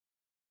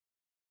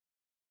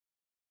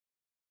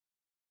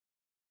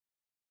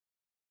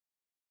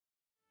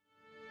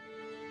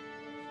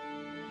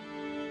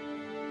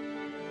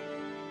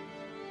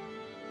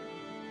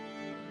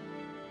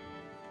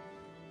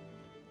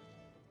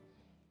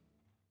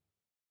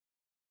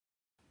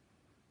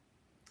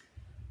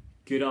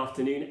Good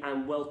afternoon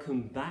and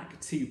welcome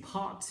back to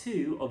part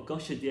 2 of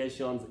Gosia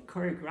Dzierzon's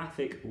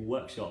choreographic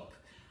workshop.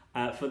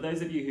 For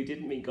those of you who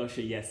didn't meet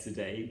Gosia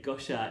yesterday,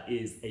 Gosia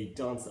is a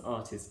dancer,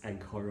 artist and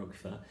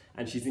choreographer,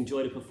 and she's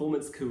enjoyed a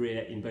performance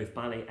career in both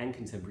ballet and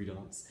contemporary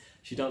dance.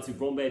 She danced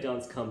with Rambert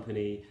Dance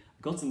Company,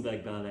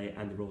 Gothenburg Ballet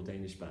and the Royal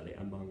Danish Ballet,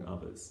 among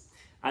others.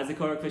 As a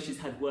choreographer, she's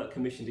had work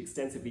commissioned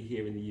extensively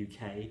here in the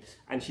UK,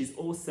 and she's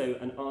also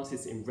an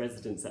artist in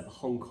residence at the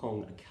Hong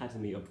Kong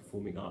Academy of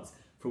Performing Arts,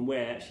 from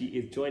where she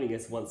is joining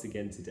us once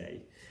again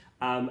today.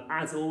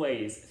 As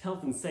always,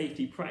 health and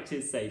safety,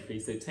 practice safely,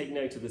 so take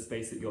note of the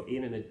space that you're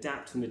in and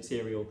adapt the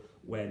material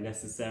where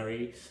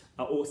necessary.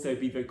 Also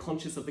be very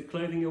conscious of the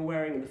clothing you're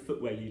wearing and the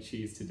footwear you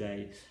choose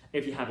today.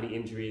 If you have any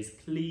injuries,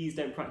 please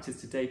don't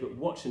practice today, but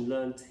watch and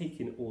learn, take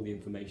in all the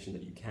information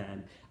that you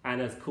can.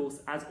 And of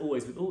course, as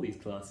always with all these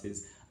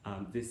classes,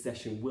 this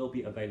session will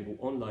be available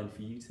online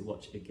for you to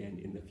watch again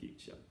in the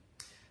future.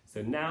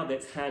 So now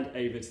let's hand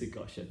over to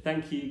Gosia.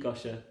 Thank you,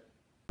 Gosia.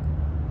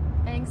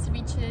 Thanks,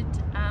 Richard.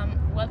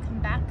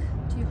 Welcome back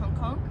to Hong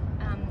Kong.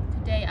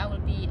 Today I will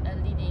be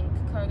leading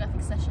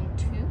choreographic session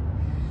 2.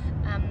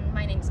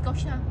 My name is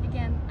Gosia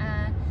again.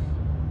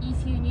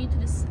 If you're new to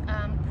this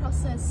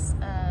process,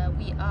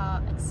 we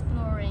are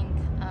exploring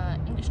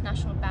English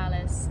National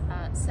Ballet's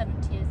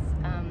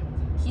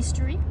 70th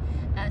history,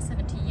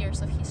 70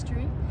 years of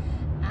history.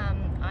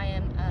 I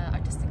am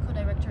artistic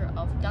co-director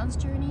of Dance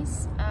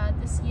Journeys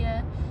this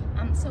year.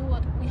 So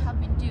what we have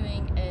been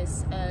doing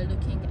is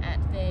looking at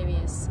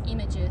various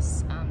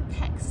images,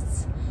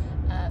 texts,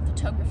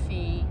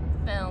 photography,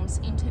 films,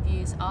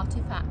 interviews,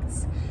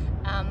 artifacts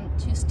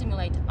to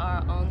stimulate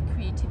our own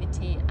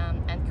creativity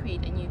and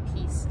create a new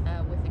piece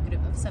with a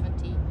group of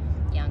 70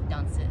 young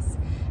dancers.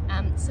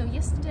 So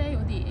yesterday,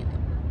 or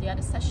the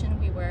other session,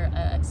 we were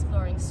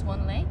exploring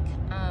Swan Lake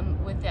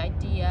with the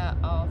idea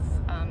of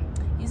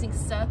using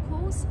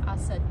circles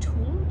as a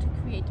tool to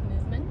create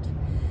movement.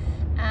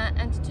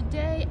 And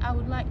today I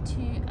would like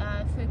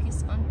to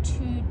focus on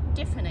 2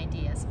 different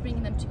ideas,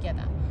 bringing them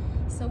together.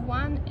 So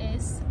one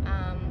is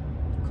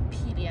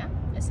Coppelia.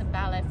 It's a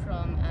ballet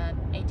from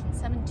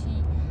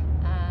 1870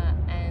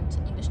 and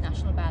English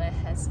National Ballet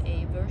has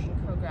a version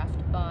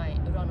choreographed by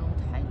Renaud.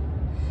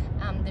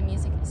 The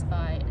music is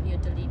by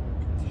Renaud.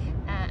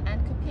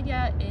 And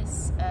Coppelia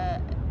is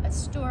a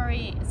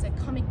story, it's a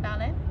comic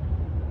ballet.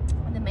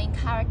 The main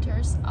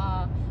characters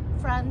are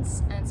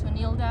Franz and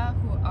Swanilda,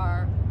 who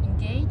are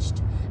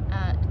engaged,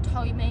 a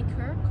toy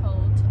maker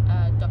called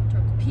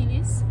Dr.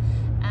 Coppelius,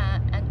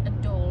 and a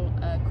doll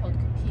called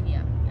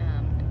Coppelia.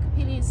 And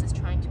Coppelius is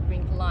trying to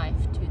bring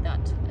life to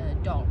that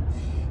doll.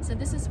 So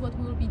this is what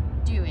we'll be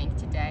doing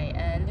today,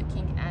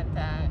 looking at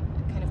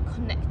kind of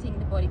connecting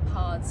the body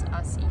parts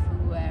as if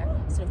we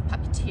were sort of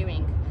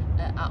puppeteering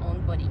our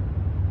own body.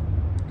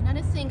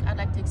 Another thing I'd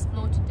like to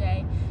explore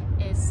today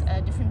is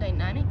different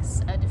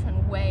dynamics,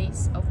 different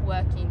ways of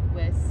working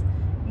with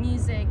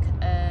music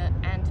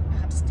and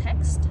perhaps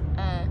text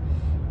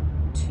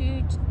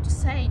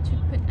to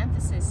put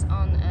emphasis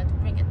on, to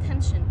bring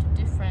attention to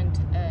different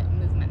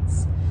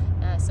movements.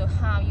 So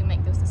how you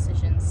make those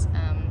decisions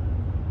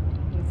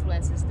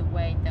influences the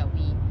way that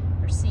we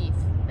perceive,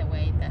 the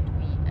way that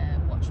we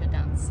watch your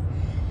dance.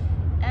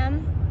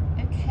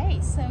 Okay,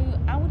 so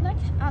I would like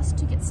us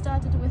to get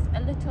started with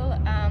a little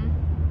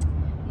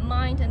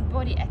mind and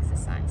body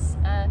exercise.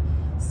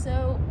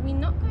 So we're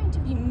not going to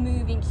be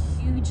moving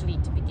hugely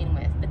to begin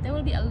with, but there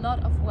will be a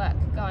lot of work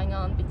going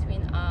on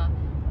between our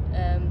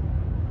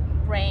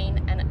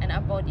brain and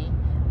our body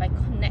by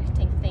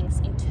connecting things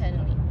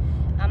internally.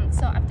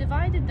 So I've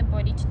divided the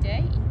body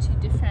today into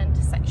different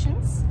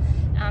sections.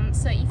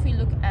 So if we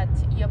look at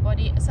your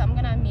body, so I'm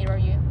gonna mirror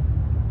you.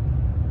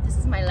 This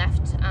is my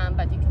left,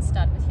 but you can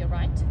start with your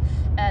right.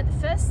 The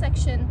first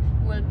section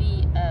will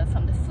be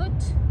from the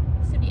foot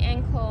through the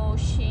ankle,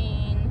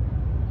 shin,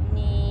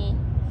 knee,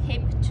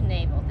 hip to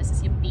navel. This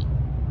is your B.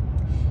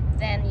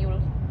 Then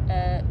you'll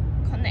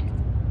connect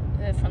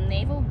from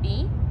navel,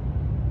 B,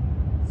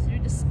 through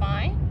the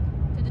spine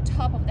to the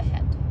top of the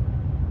head.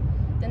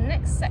 The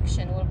next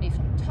section will be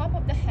from top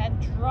of the head,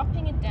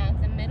 dropping it down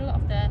to the middle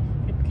of the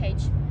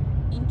ribcage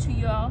into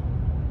your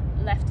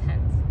left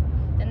hand.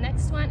 The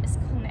next one is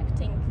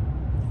connecting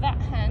that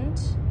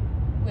hand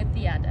with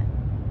the other.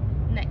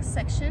 Next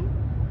section,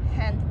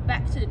 hand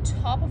back to the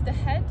top of the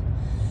head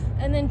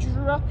and then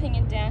dropping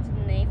it down to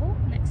the navel.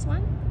 Next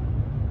one,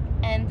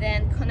 and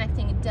then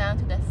connecting it down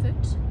to the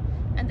foot.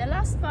 And the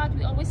last part,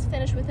 we always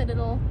finish with a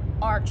little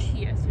arch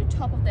here through the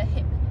top of the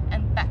hip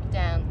and back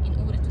down in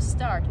order to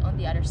start on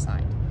the other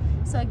side.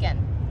 So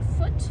again,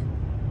 foot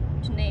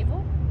to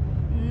navel,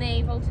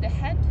 navel to the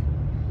head,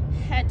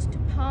 head to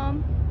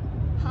palm,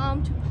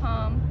 palm to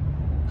palm,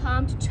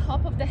 palm to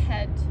top of the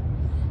head,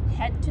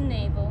 head to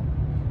navel,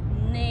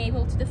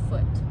 navel to the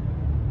foot,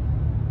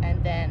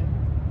 and then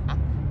up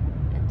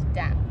and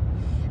down.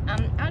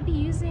 I'll be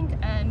using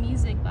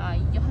music by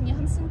Johan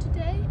Johansson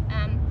today,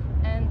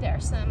 and there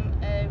are some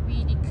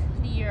really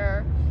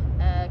clear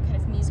kind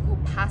of musical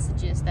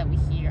passages that we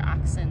hear,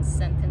 accents,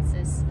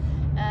 sentences,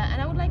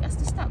 And I would like us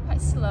to start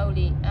quite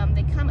slowly.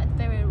 They come at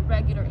very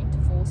regular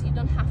intervals. You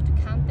don't have to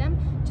count them.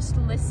 Just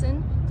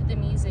listen to the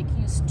music.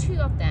 Use 2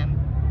 of them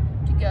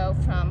to go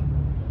from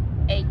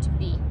A to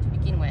B to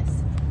begin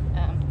with.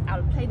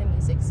 I'll play the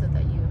music so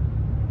that you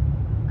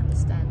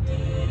understand.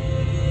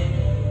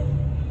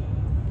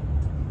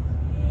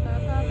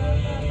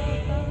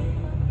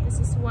 This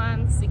is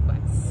one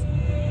sequence.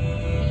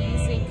 We're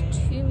using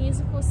 2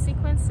 musical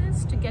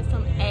sequences to get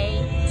from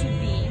A to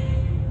B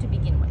to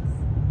begin with.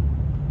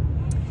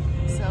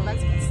 So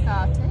let's get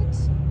started.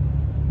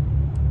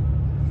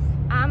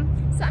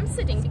 So I'm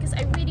sitting because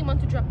I really want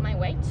to drop my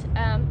weight.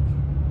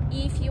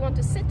 If you want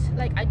to sit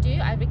like I do,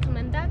 I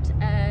recommend that.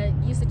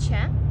 Use a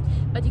chair,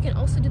 but you can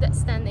also do that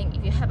standing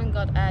if you haven't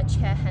got a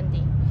chair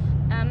handy.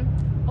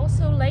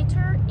 Also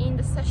later in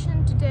the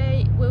session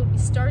today, we'll be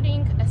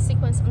starting a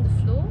sequence on the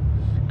floor.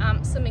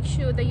 So make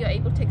sure that you're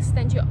able to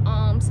extend your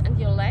arms and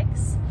your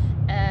legs.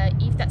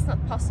 If that's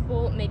not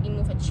possible, maybe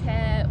move a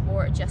chair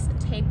or adjust a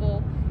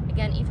table.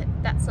 Again, if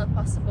that's not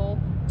possible,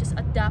 just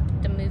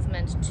adapt the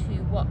movement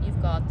to what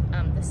you've got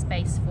the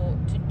space for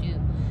to do.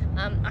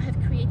 I have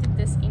created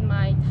this in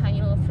my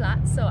tiny little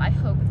flat, so I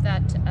hope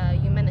that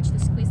you manage to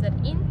squeeze that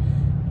in.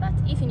 But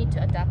if you need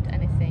to adapt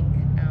anything,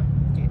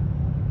 do.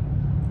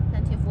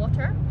 Plenty of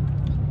water.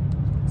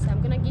 So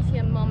I'm gonna give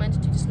you a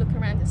moment to just look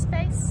around the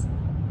space.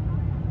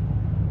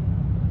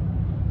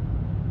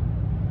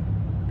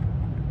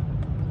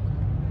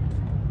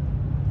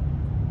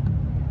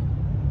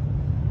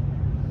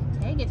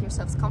 Okay, get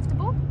yourselves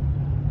comfortable.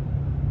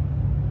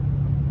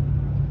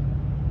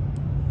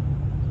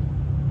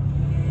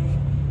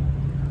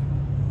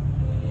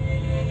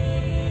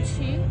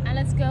 2, and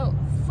let's go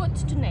foot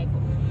to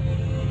navel.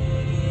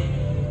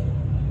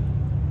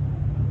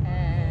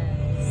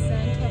 And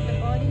center of the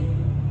body.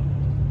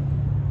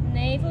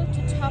 Navel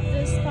to top of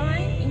the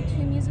spine in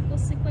 2 musical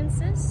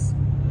sequences.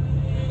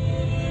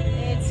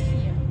 It's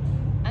here.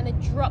 And it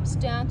drops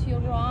down to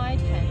your right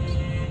hand.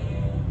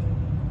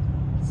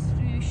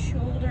 Through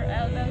shoulder,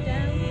 elbow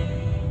down.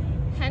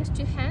 Hand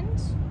to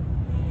hand.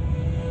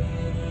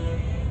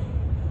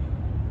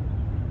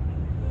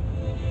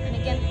 And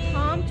again,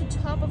 palm to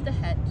top of the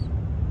head.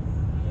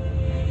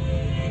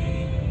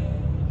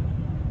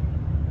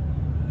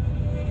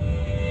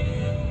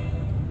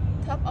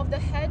 Top of the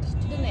head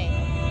to the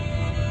navel.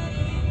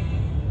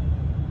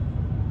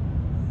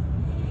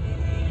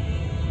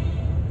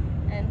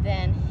 And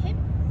then hip,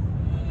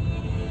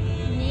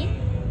 knee,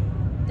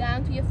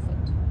 down to your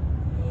foot.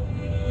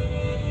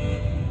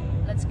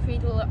 Let's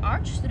create a little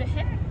arch to the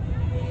hip,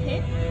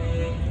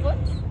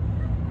 foot,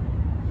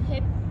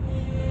 hip,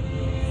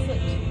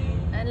 foot.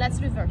 And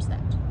let's reverse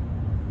that.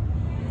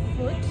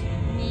 Foot,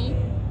 knee,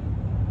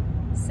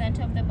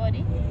 center of the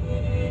body,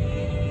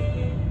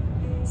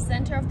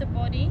 center of the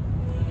body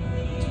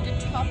to the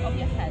top of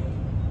your head.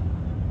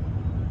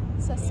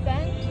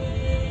 Suspend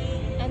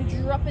and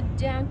drop it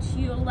down to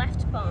your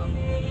left palm.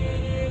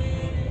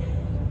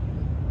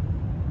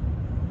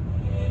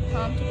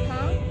 Palm to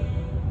palm,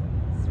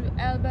 through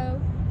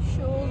elbow,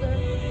 shoulder,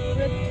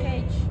 rib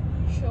cage,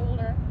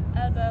 shoulder,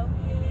 elbow,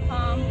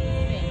 palm,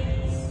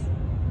 fingers.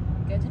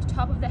 Go to the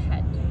top of the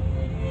head.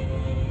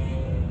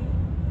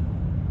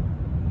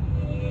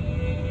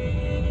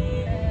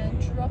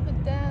 And drop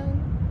it down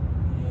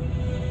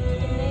to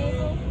the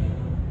navel.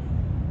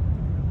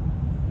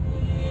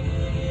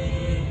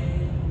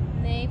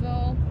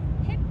 Navel,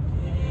 hip,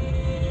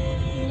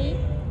 knee,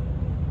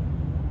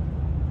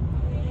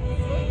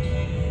 foot,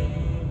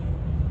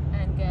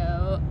 and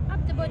go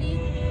up the body,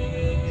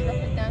 drop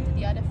it down to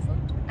the other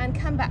foot, and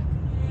come back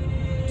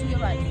to your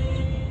right foot.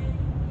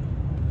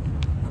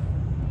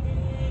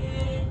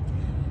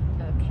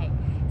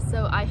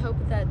 So I hope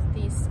that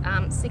these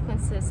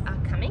sequences are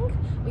coming.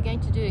 We're going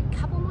to do a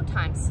couple more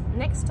times.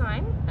 Next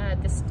time,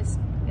 this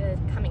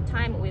coming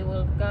time, we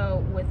will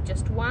go with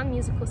just 1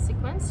 musical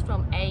sequence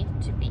from A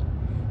to B.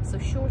 So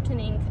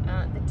shortening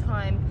the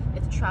time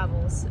it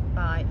travels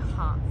by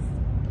half.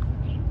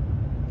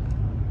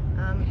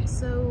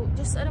 So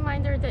just a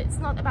reminder that it's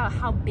not about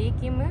how big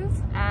you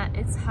move,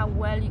 it's how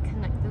well you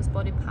connect those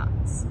body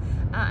parts.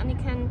 And you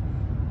can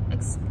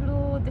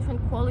explore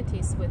different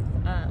qualities with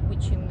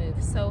which you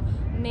move. So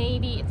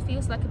maybe it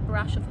feels like a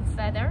brush of a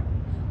feather,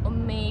 or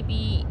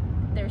maybe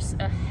there's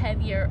a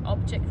heavier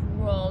object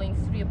rolling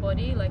through your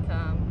body like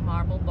a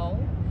marble ball.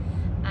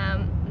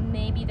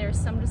 Maybe there's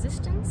some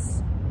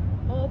resistance,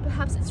 or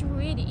perhaps it's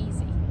really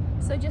easy.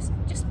 So just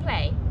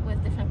play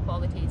with different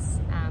qualities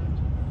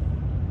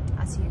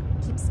as you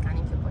keep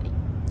scanning your body.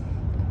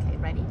 Okay,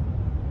 ready?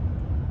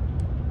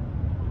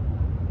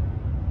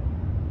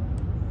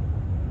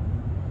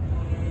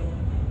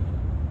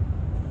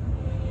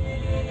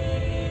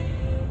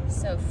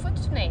 So foot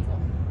to navel,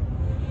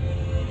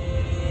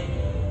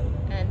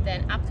 and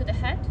then up to the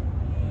head,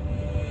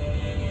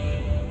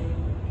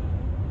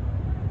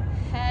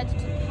 head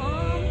to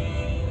palm,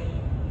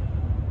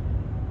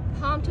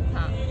 palm to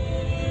palm,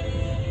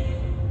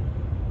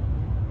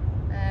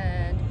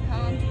 and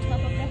palm to top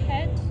of the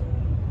head,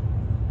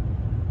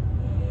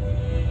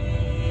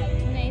 head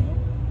to navel,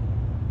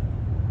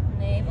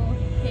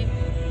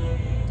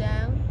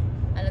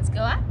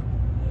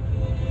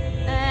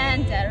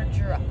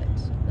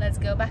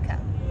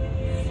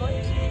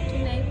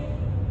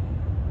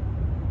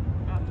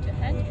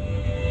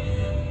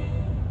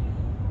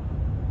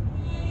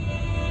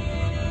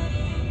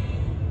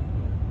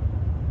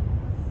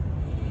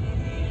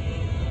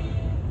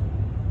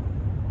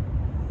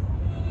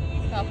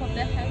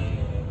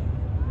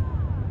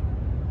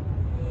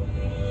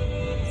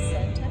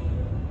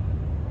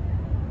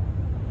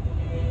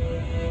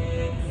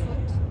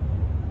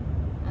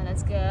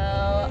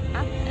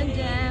 up and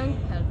down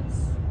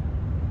pelvis.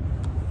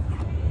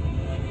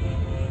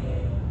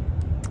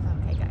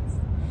 Okay guys,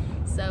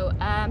 so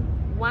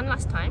one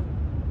last time.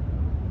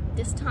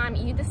 This time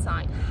you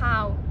decide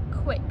how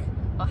quick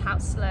or how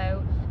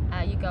slow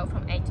you go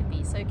from A to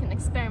B, so you can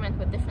experiment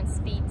with different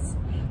speeds.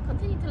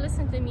 Continue to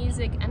listen to the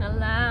music and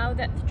allow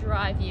that to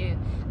drive you,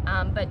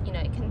 but you know,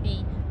 it can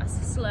be as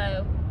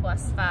slow or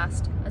as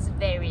fast, as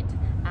varied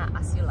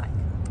as you like.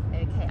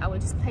 Okay, I will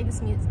just play this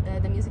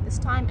the music this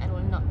time and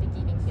will not be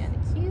giving you any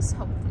cues.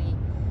 Hopefully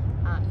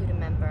you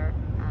remember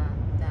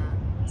the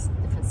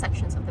different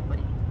sections of the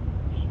body.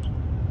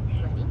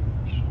 Ready?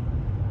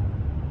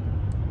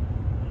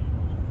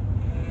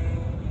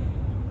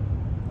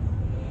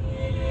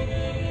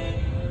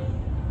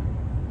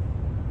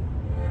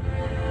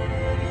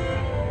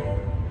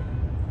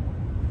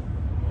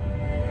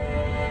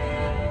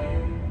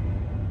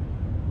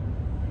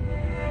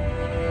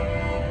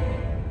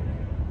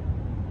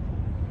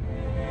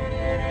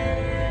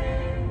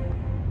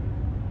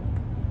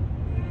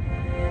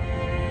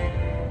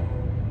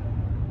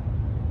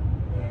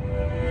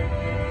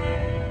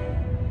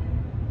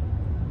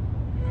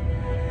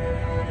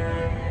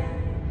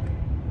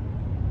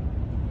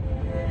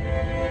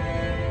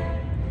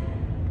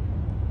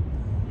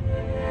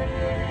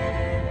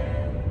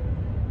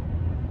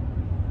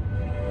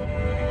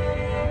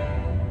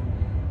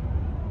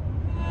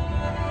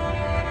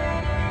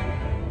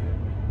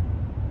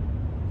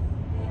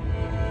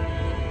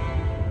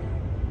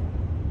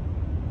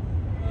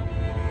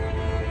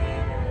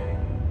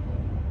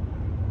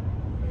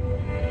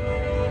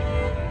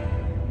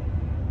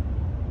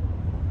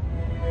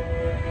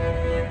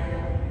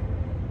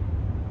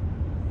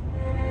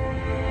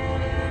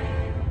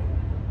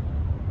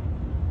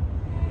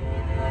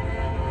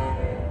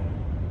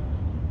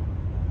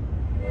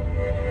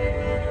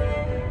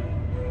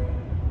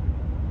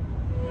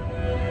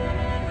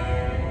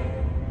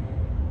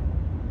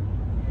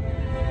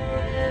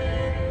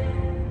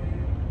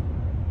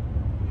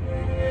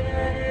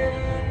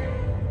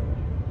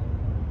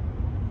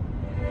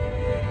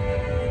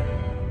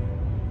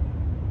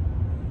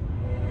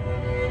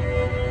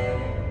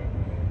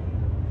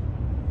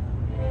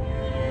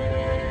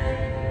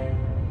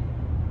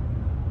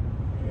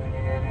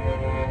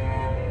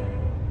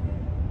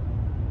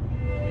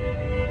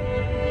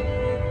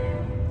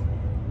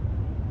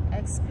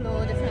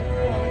 Explore different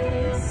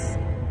qualities.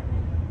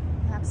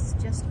 Perhaps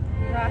it's just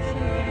brushing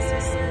against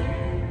your skin,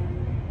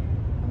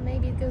 or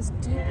maybe it goes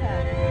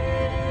deeper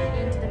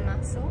into the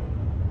muscle.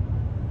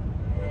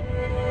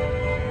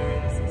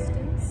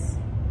 Resistance,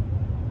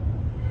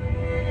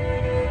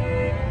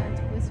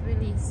 and with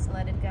release,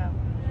 let it go.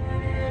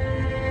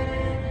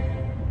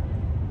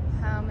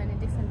 How many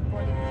different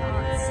body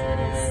parts,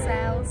 little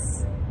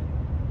cells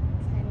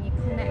can you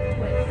connect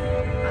with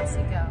as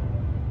you go?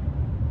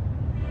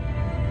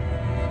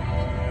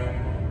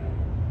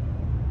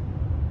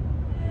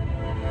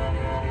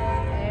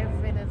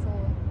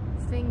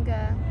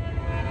 Finger,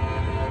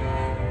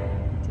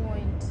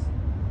 joint,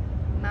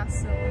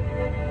 muscle,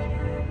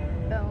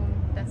 bone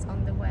that's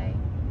on the way,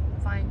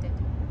 find it.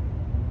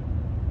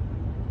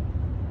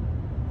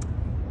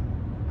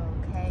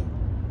 Okay,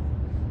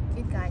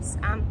 good guys.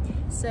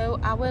 So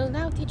I will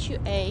now teach you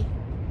a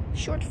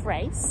short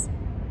phrase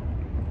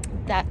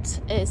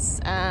that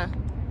is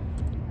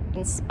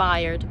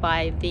inspired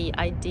by the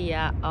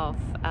idea of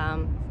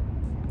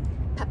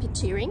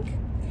puppeteering,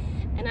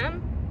 and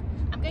I'm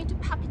going to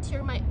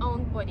puppeteer my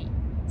own body.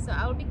 So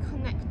I will be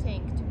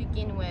connecting to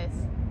begin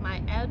with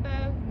my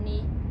elbow,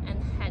 knee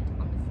and head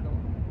on the floor,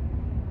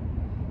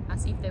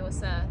 as if there was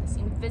this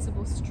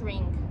invisible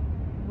string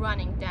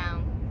running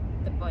down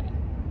the body.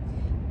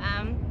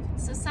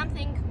 So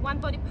one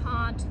body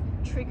part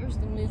triggers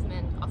the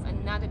movement of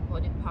another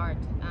body part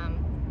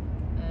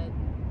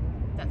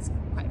that's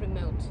quite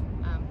remote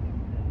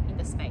in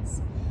the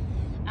space.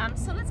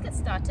 So let's get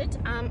started.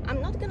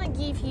 I'm not gonna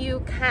give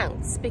you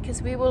counts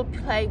because we will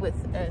play with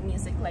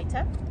music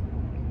later,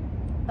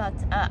 but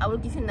I will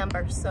give you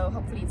numbers, so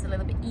hopefully it's a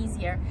little bit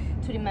easier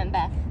to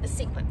remember the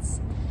sequence.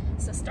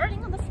 So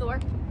starting on the floor,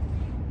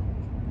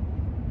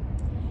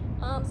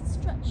 arms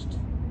stretched.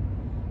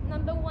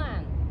 Number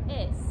 1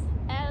 is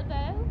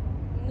elbow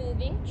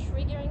moving,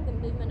 triggering the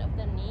movement of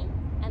the knee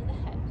and the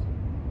head.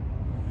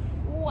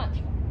 1,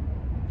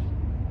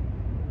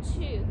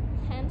 2,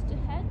 hand to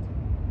head.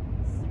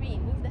 3,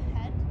 move the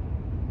head.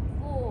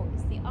 4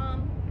 is the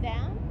arm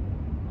down,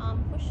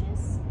 arm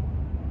pushes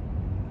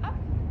up,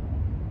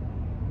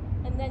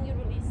 and then you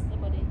release the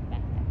body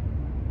back down.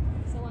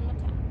 So one more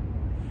time.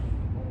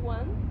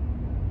 1,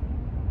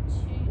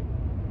 2,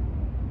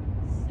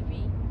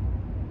 3,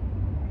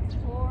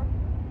 4,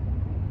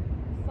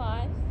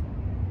 5,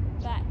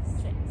 back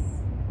 6,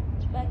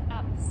 back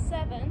up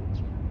 7,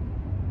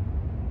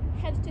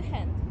 head to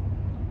hand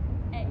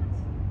 8.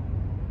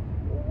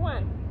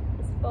 1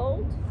 is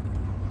fold.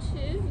 2,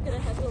 you're gonna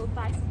have a little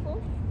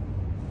bicycle.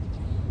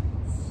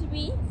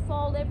 3,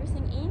 fold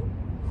everything in.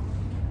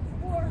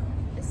 4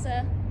 is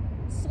a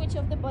switch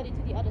of the body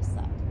to the other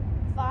side.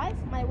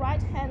 5, my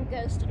right hand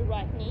goes to the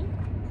right knee,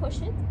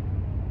 push it.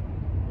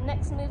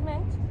 Next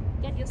movement,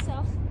 get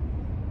yourself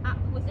up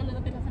with a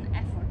little bit of an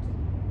effort.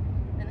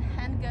 Then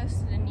hand goes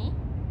to the knee,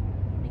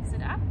 picks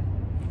it up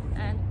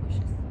and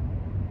pushes.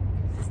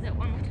 Let's do that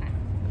one more time.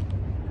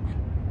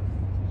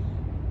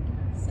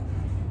 So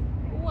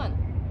 1,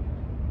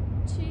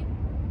 2,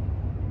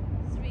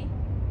 3,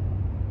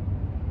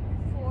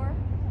 4,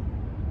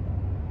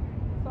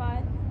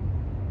 5,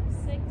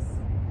 6,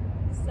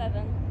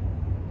 7,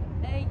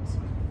 8,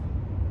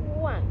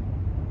 1.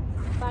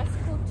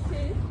 Bicycle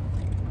 2,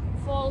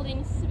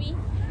 folding 3,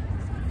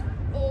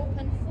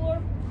 open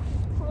 4,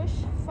 push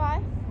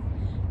 5,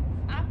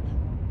 up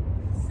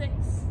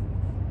 6,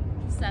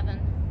 7,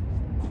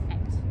 8.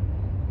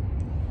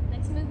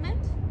 Next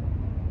movement.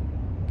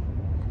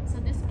 So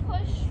this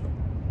push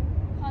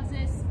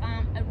causes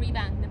a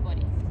rebound in the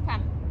body.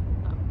 Come,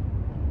 up.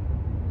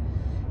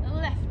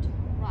 Left,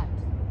 right,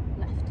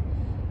 left.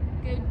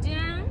 Go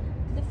down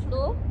the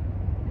floor.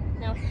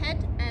 Now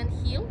head and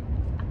heel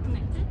are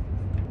connected.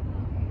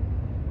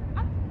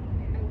 Up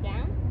and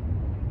down.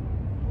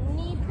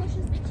 Knee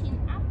pushes the chin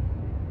up.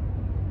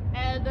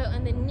 Elbow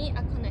and the knee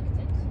are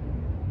connected.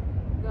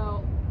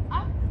 Go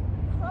up,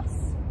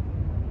 cross,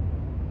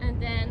 and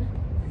then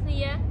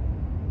clear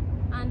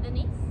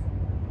underneath.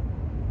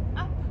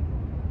 Up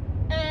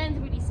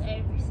and release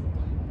everything.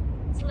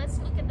 So let's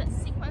look at that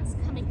sequence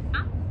coming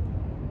up.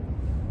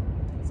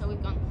 So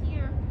we've gone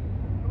here,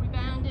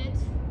 rebounded,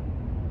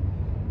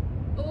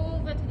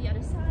 over to the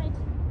other side,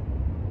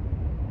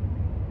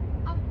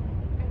 up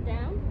and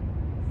down,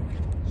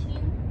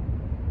 chin,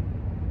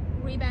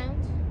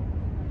 rebound,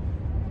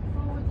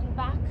 forward and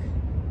back,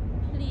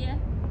 clear,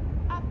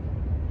 up,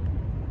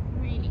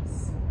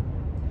 release.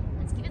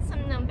 Let's give it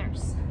some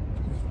numbers.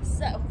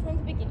 So from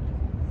the beginning,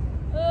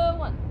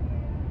 1,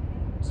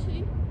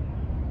 2,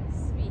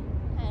 3,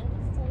 and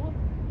 4,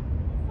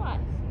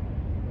 5,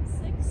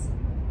 6,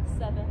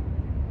 7,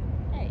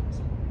 8.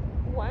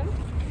 1,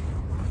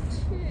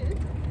 2,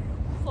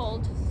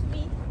 fold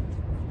 3,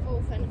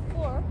 open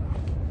 4,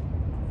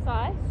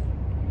 5,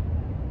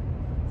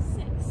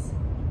 6,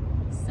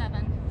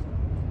 7,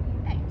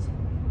 8.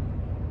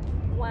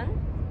 1,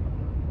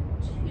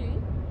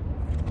 2,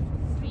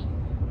 3,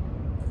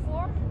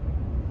 4,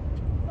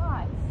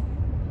 5,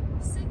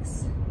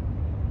 6,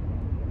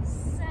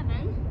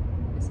 7.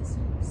 This is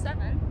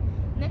 7.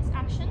 Next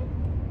action.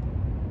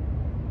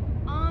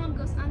 Arm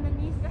goes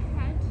underneath the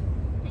head,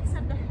 picks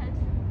up the head,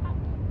 up.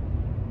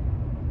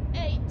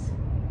 8. So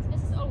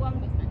this is all one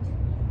movement.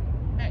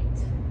 8.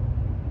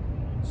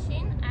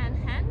 Chin and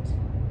hand.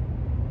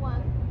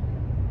 1.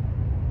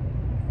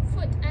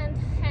 Foot and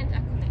hand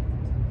are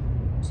connected.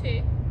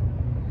 2.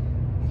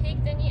 Pick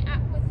the knee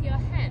up with your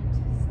hand.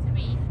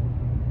 3.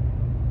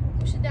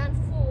 Push it down.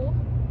 4.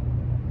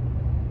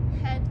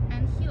 Head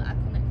and heel are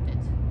connected.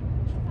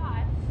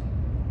 5.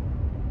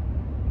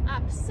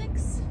 Up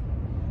 6.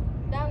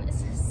 Down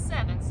is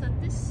 7. So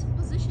this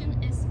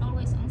position is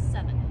always on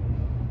 7.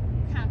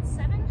 Count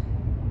 7.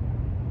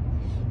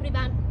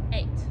 Rebound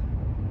 8.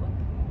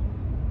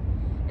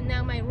 And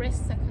now my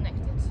wrists are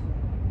connected.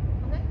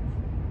 Connect.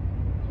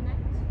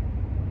 Connect.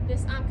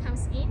 This arm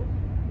comes in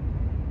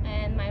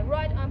and my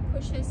right arm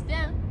pushes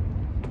down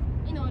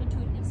in order to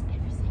release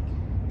everything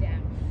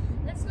down.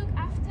 Let's look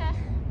after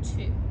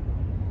 2.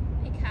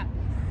 Pick up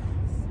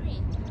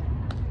 3.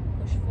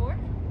 Push 4.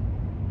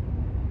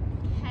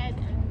 Head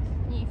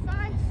and knee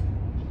 5.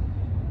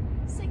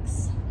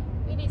 6.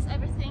 Release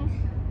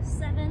everything.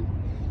 7.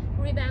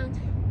 Rebound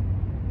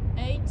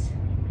 8.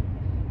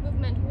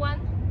 Movement 1.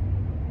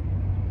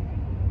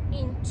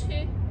 In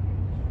 2.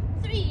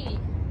 3.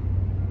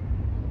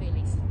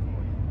 Release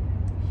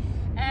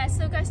 4.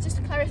 So guys, just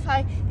to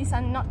clarify, these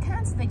are not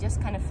counts, they're just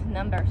kind of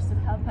numbers to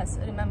help us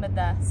remember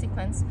the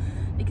sequence,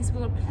 because we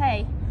will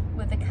play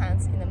with the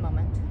counts in a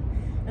moment.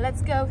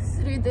 Let's go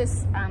through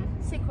this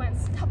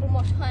sequence a couple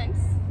more times,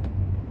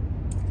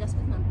 just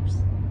with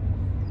numbers.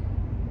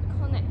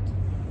 Connect.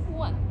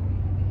 1,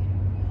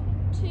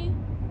 2, 3,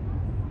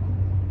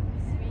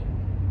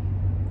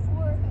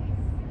 4,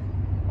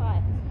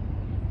 5,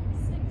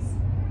 6,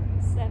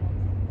 7,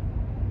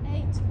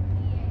 8.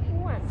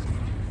 1,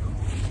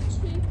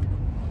 2, 3,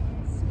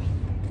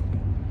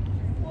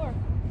 4,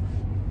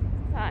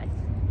 5,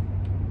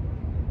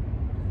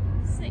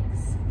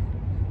 6,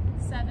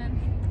 7,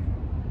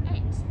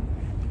 8.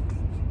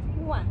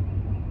 1,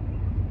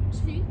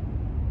 2,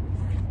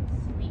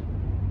 3,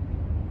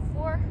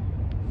 4,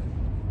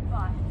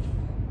 5,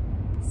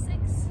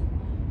 6,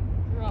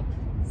 drop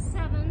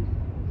 7,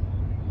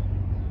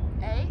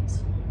 8.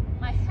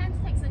 My hand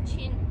takes the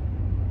chin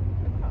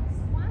across.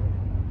 1,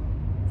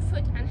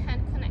 foot and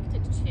hand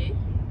connected. 2,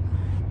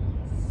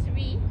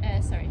 3,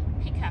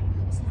 pick up.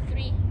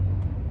 3,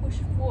 push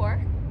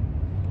 4,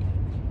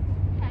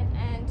 head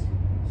and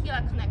heel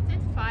are connected.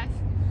 5,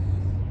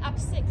 up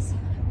 6,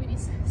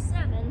 release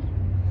 7,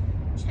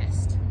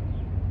 chest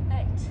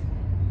 8.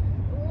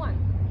 1,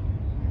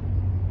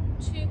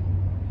 2,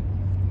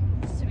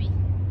 3,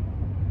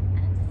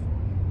 and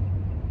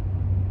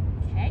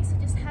 4. Okay, so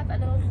just have a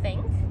little little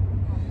thing.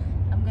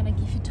 I'm gonna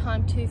give you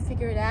time to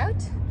figure it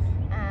out,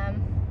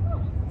 and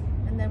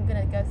then I'm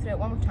gonna go through it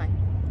one more time.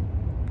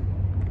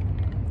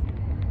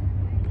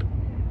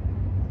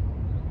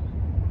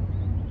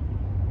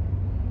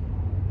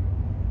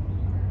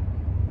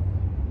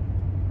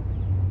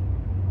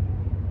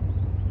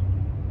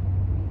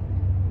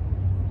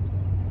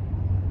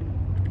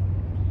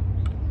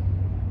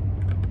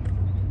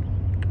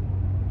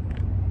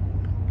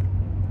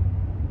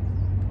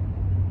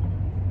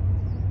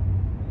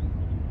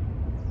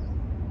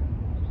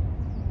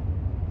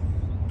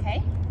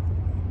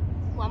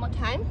 One more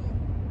time.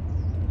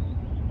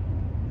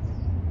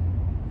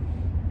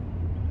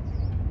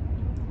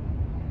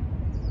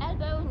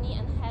 Elbow, knee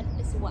and head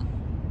is 1.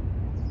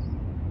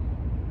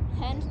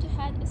 Hand to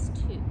head is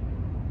 2.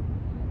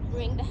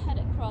 Bring the head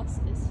across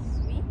is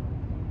 3.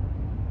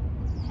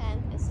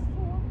 Hand is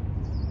 4.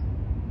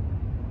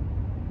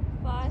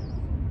 5,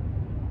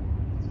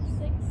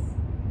 6,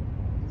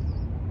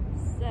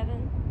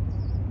 7,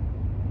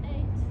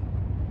 8,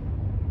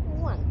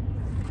 1,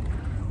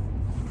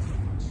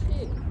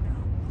 2,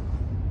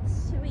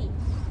 3,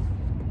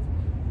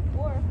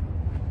 4,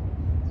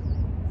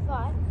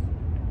 5,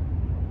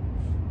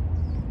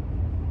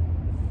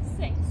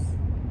 6,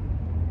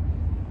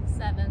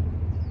 7,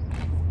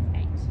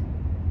 8,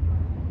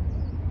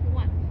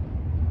 1,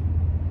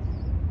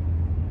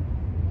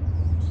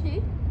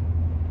 2,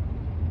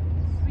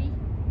 3,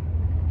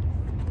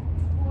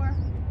 4,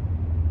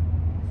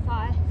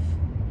 5,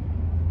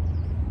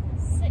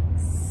 6,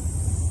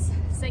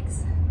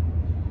 6,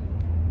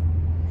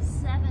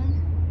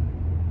 7,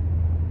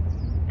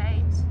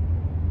 8.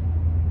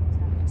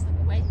 Step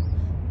away.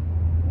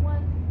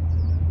 1,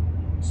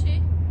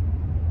 2,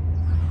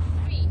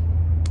 3.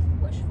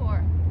 Push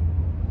 4,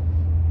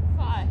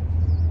 5,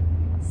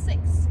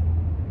 6,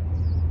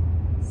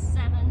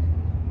 7,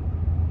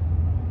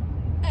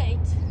 8.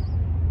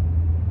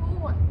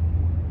 1,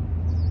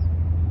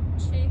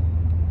 2,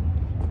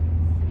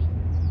 3.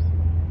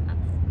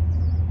 Up.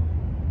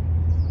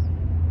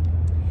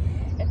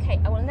 Okay,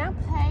 I will now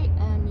play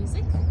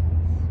music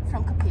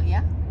from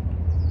Copilia.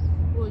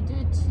 We'll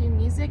do two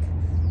music.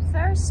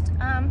 First,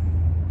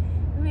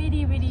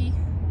 really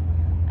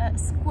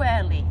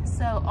squarely,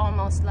 so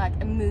almost like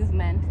a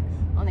movement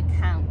on a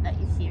count that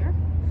you hear,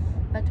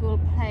 but we'll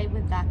play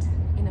with that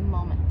in a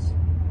moment.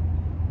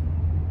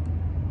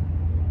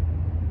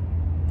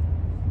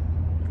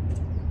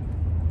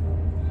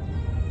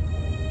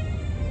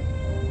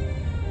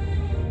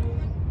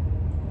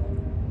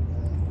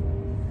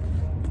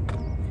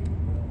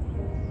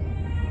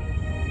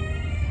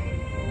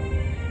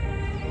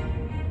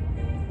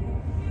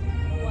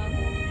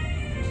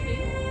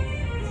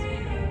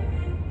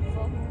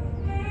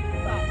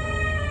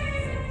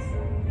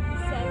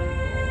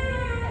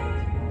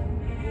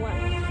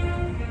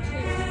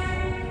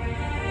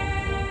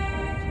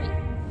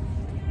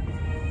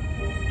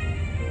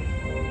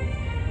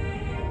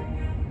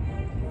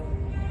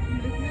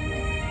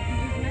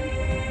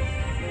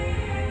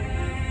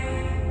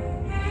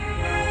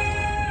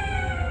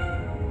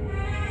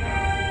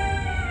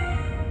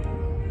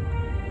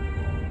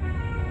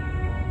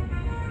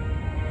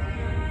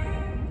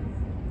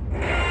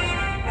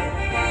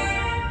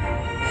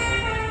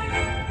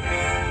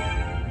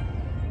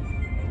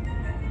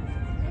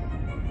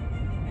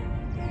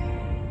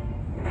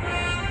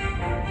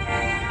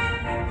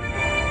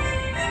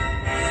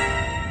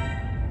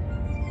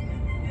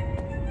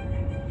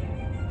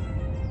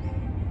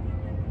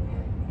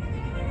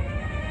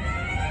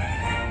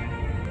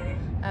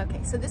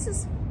 Okay, so this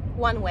is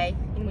one way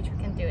in which we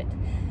can do it.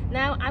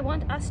 Now I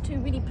want us to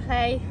really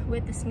play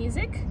with this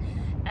music,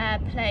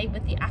 play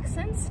with the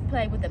accents,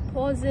 play with the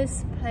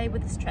pauses, play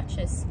with the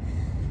stretches.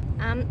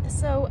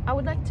 So I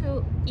would like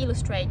to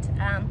illustrate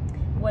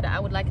what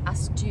I would like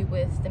us to do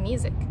with the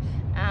music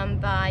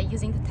by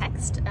using the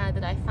text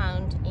that I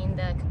found in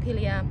the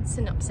Copilia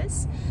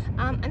synopsis.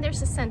 And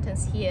there's a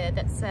sentence here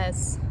that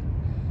says,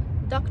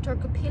 Dr.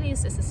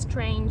 Coppelius is a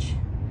strange,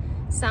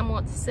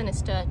 somewhat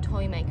sinister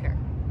toy maker.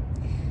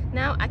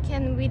 Now I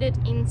can read it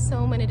in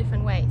so many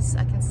different ways.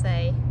 I can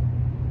say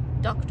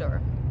Dr.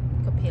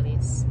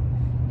 Coppelius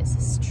is a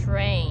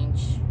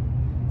strange,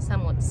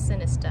 somewhat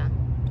sinister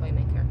toy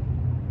maker.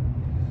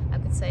 I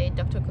could say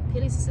Dr.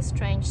 Coppelius is a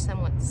strange,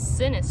 somewhat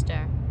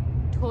sinister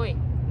toy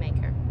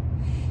maker.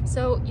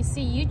 So you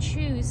see, you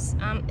choose,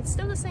 it's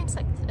still the same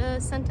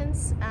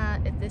sentence,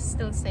 it is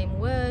still the same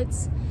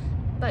words,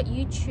 but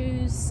you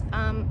choose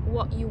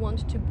what you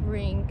want to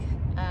bring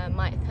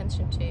my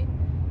attention to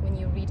when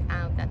you read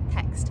out that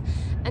text.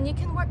 And you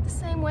can work the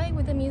same way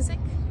with the music.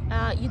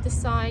 You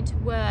decide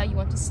where you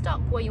want to stop,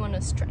 where you want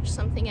to stretch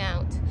something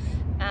out,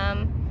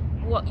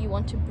 what you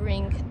want to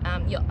bring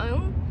your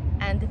own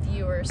and the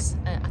viewers'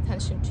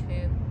 attention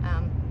to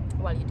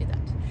while you do that.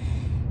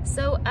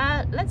 So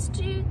let's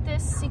do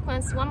this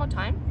sequence one more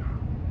time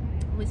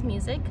with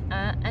music,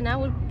 and I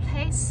will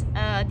place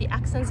the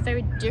accents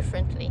very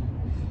differently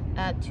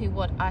to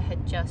what I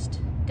had just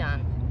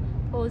done,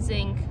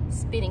 pausing,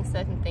 speeding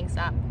certain things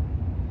up.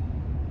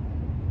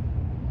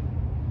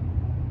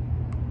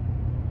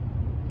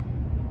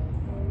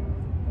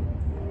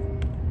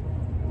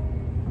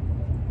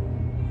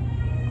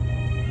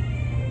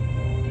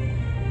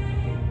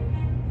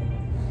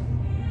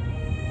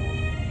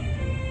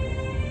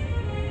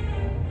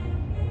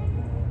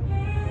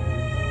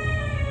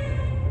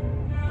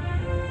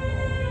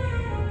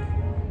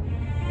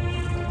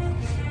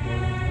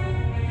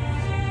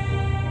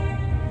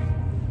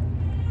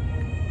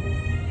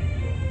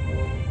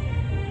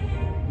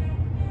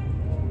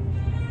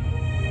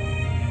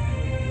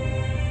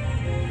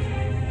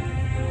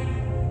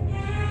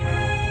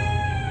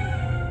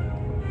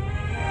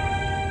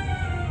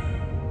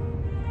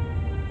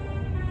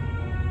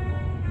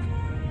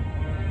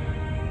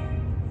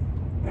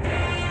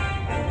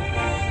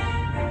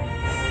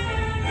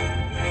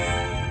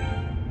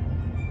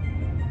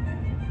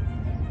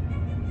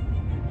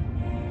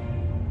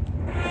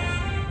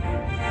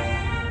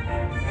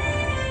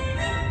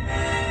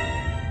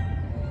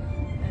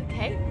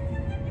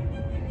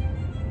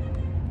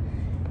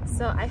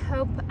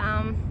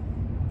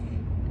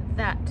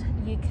 that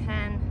you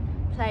can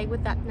play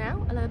with that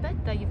now a little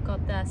bit, that you've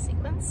got the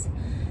sequence.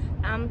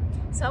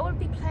 So I will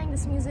be playing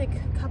this music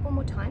a couple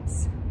more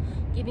times,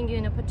 giving you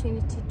an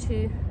opportunity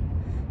to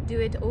do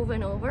it over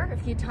and over a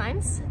few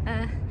times,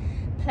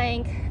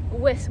 playing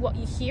with what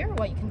you hear,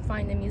 what you can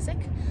find in music.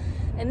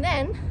 And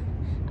then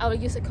I will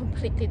use a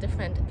completely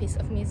different piece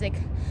of music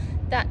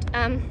that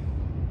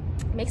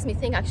makes me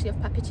think actually of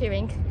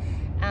puppeteering,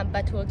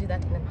 but we'll do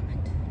that in a moment.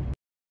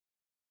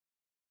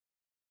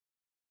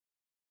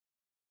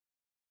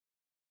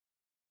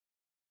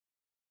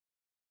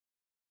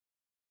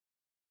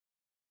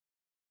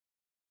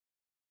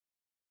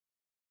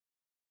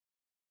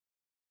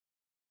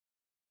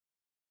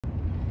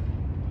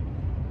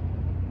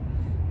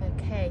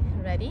 Okay,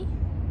 ready?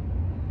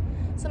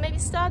 So maybe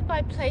start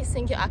by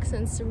placing your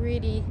accents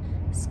really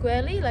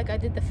squarely like I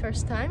did the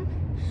first time,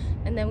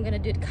 and then we're going to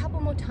do it a couple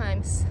more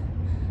times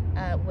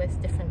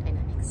with different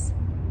dynamics.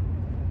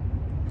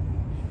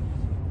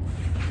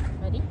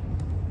 Ready?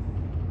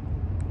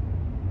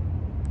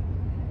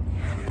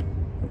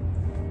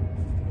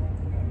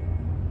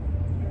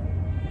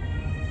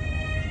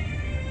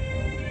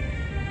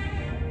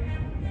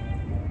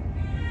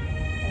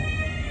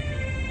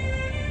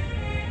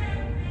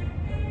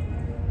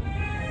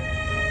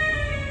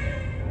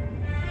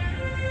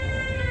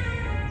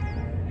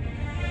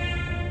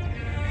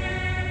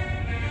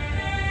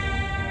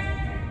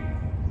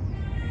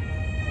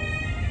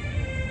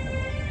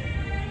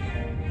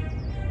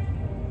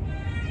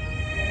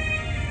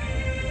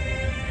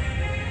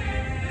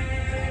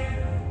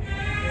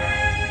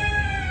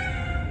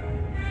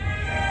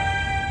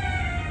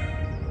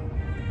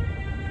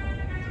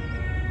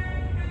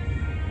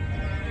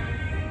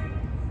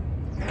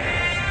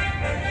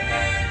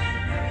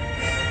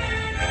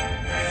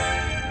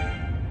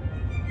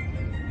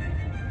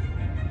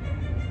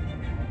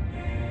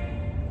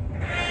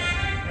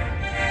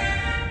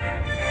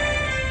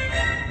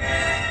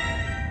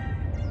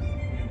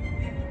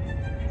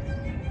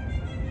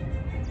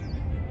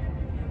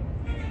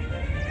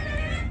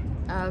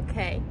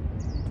 Okay,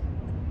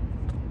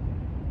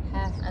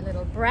 have a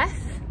little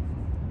breath.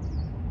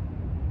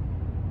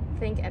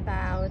 Think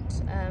about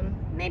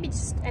maybe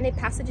just any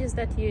passages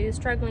that you're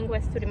struggling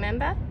with to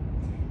remember.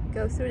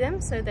 Go through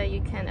them so that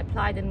you can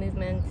apply the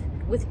movement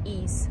with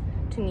ease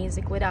to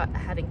music without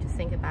having to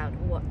think about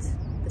what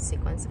the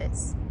sequence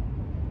is.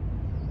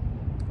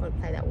 We'll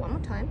play that one more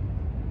time.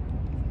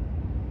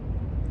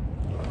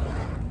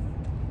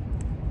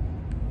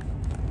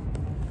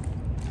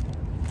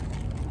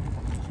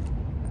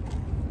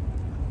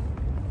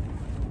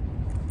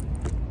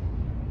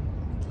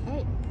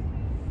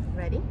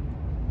 Ready?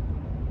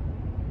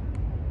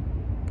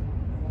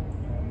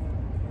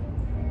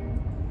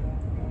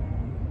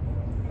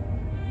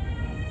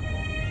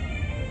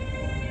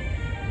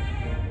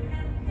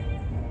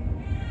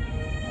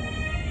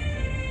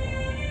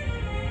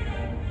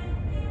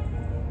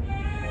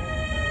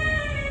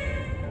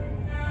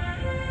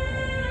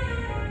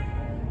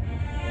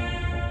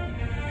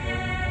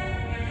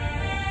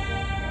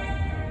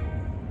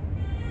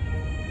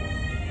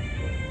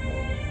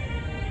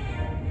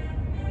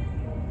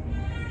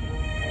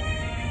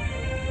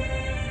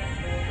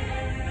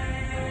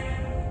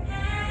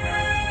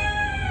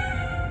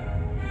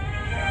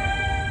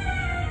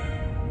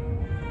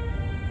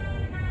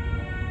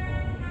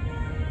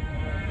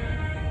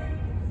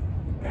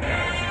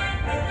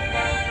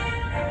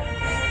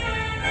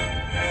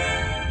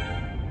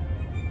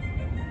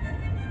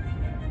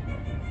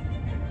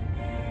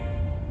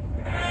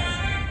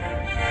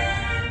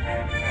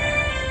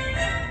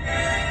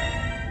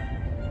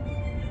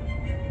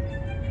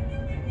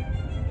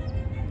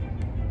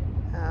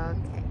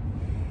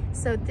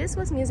 So this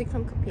was music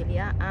from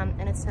Coppelia,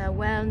 and it's a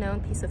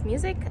well-known piece of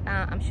music.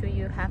 I'm sure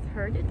you have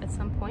heard it at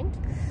some point.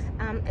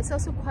 It's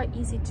also quite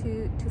easy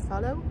to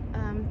follow.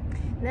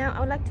 Now I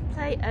would like to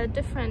play a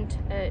different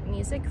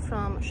music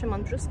from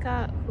Szymon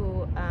Brzuska,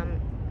 who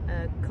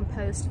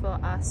composed for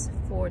us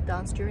for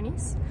Dance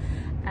Journeys.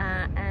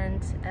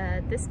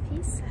 This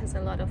piece has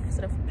a lot of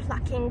sort of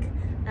plucking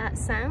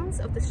sounds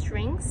of the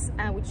strings,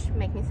 which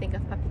make me think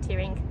of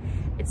puppeteering.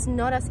 It's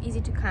not as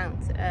easy to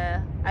count.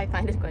 I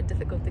find it quite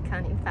difficult to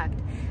count, in fact.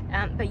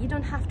 But you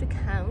don't have to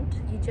count.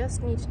 You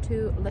just need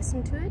to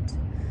listen to it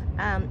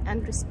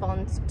and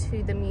respond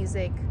to the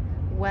music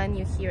when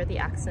you hear the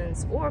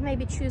accents, or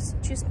maybe choose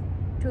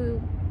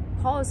to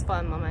pause for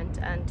a moment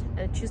and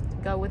choose to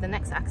go with the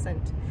next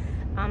accent.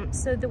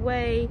 So the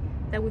way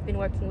that we've been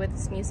working with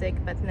this music,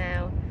 but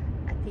now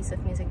a piece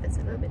of music that's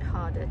a little bit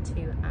harder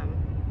to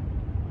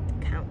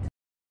count.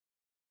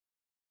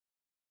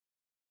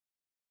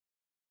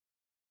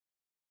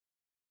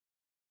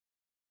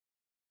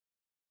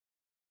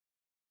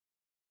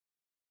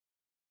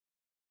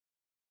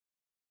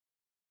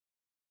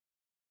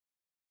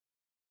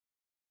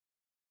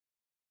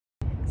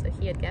 So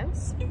here it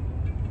goes.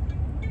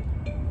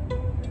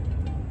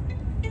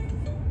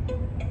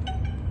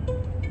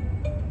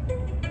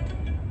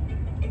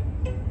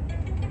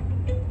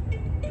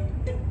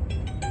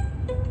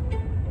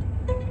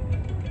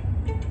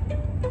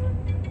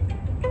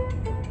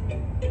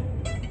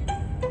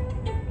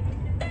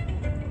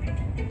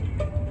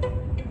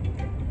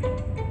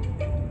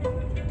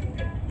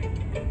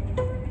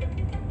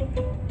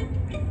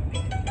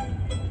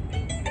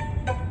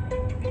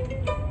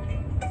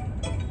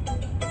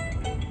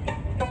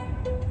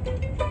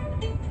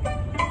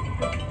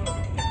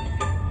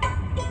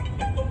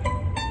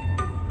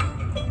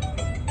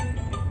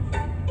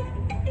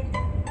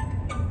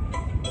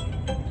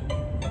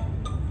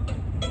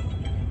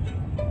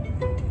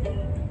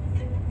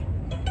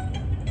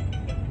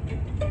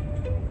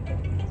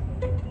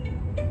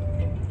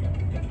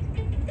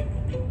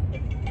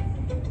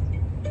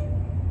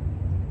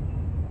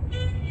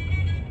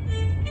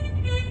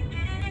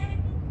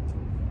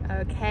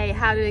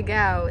 how did it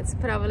go? It's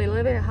probably a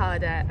little bit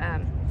harder,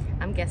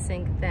 I'm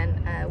guessing,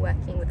 than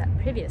working with that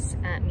previous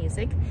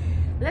music.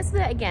 Let's do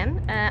that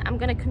again. I'm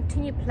gonna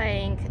continue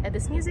playing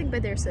this music,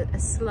 but there's a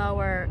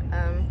slower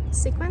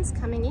sequence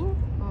coming in.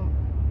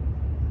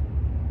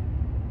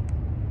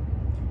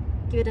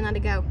 Give it another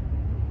go.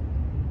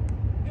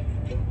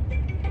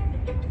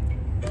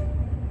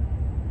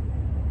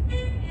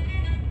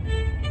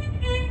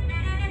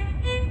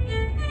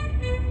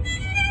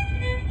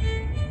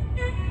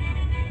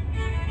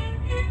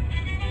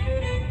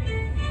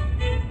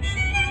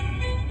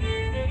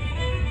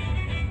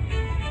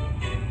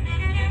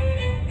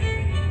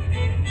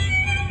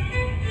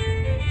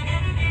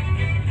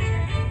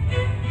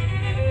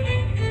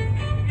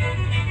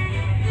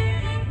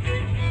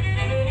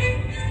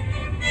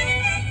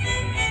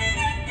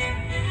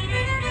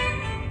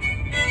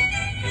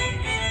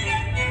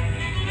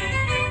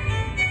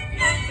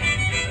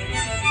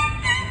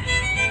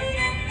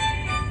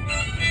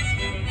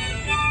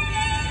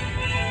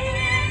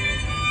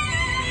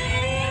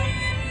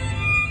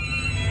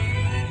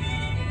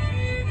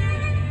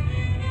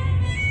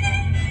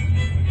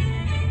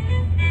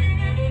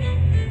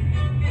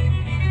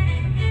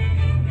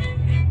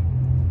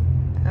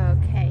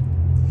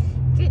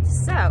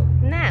 So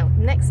now,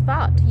 next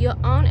part, your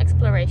own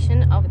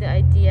exploration of the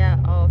idea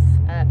of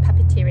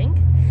puppeteering.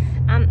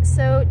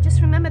 So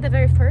just remember the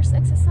very first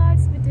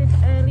exercise we did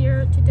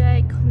earlier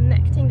today,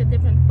 connecting the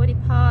different body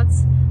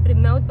parts,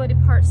 remote body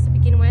parts to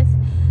begin with,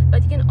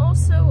 but you can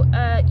also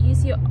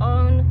use your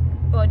own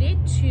body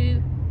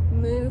to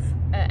move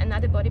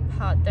another body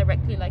part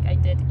directly, like I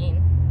did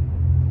in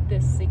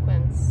this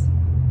sequence,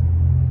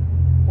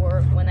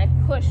 or when I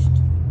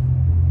pushed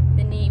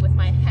the knee with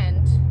my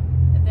hand,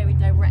 a very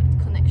direct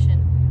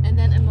connection, and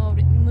then a more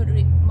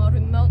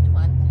remote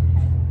one, the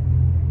head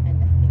and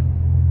the heel.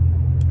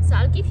 So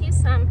I'll give you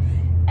some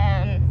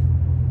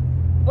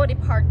body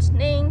part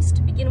names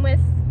to begin with.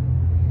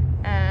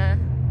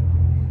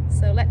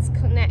 So let's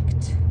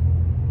connect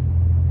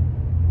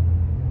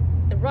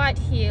the right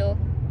heel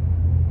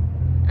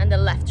and the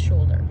left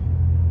shoulder.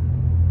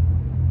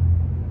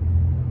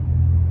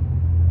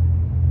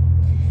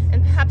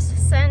 And perhaps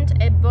send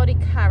a body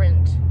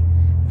current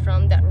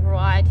from that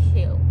right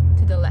heel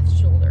to the left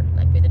shoulder,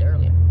 like we did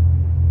earlier.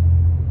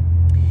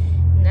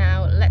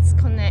 Now let's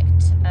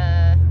connect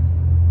a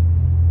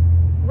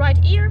right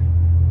ear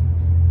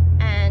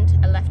and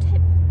a left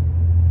hip.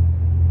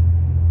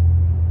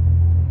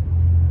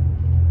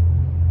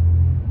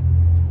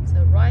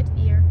 So right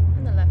ear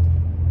and the left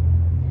hip.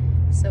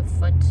 So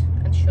foot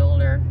and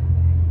shoulder,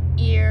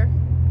 ear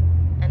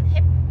and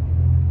hip.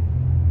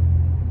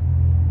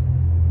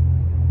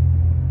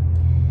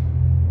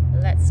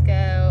 Let's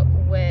go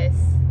with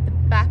the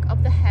back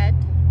of the head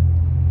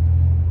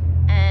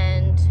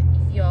and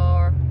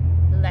your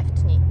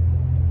left knee.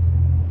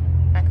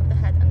 Back of the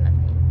head and left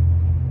knee.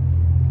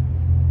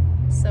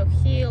 So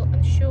heel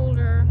and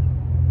shoulder,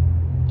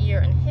 ear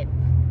and hip,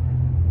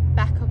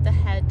 back of the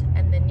head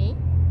and the knee.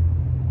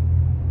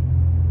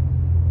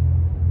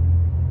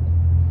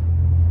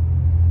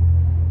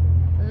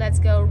 Let's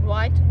go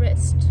right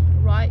wrist,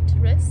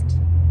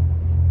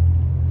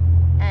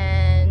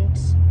 and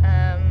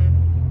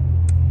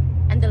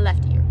the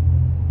left ear.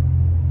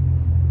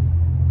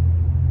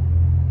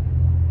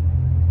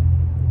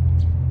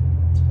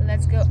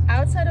 Let's go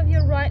outside of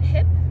your right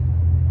hip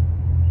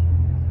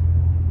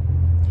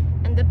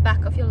and the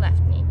back of your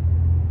left knee.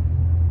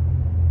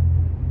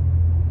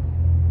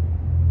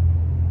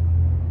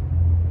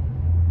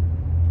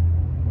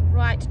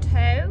 Right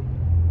toe,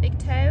 big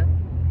toe,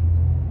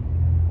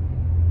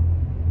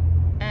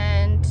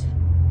 and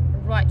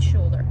right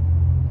shoulder.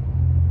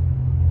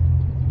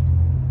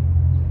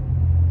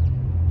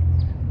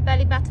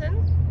 Belly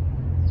button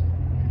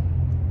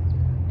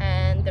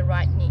and the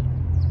right knee.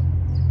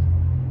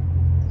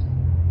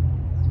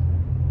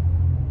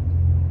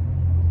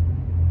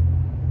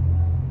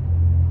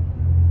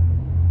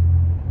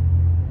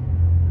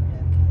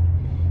 Okay.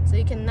 So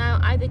you can now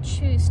either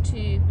choose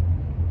to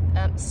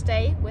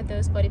stay with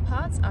those body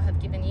parts I have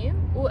given you,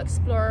 or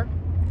explore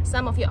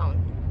some of your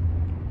own.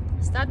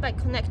 Start by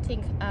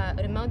connecting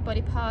remote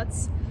body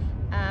parts,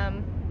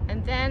 and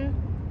then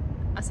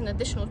as an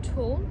additional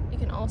tool, you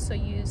can also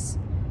use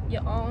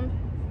your own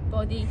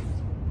body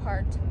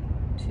part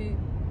to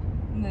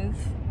move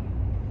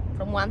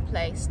from one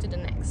place to the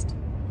next.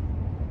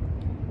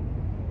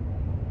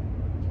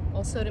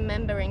 Also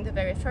remembering the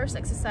very first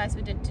exercise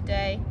we did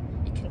today,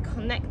 you can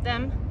connect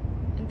them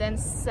and then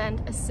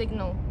send a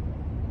signal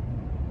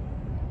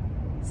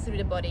through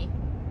the body.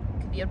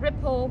 It could be a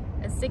ripple,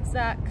 a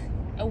zigzag,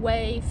 a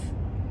wave,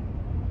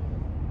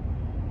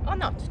 or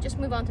not. Just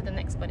move on to the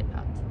next body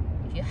part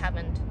if you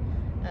haven't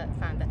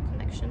found that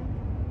connection.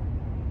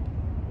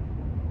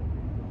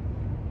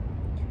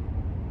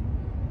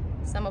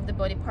 Some of the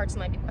body parts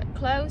might be quite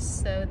close,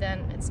 so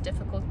then it's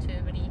difficult to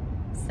really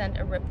send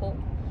a ripple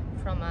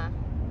from a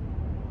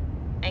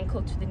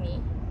ankle to the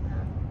knee.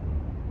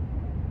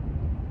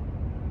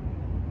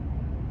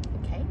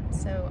 Okay,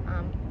 so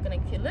I'm gonna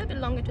give you a little bit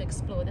longer to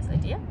explore this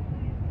idea.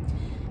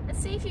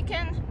 Let's see if you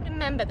can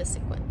remember the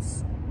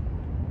sequence.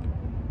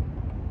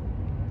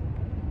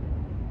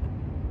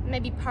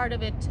 Maybe part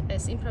of it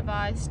is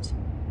improvised,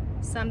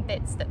 some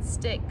bits that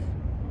stick,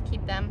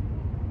 keep them.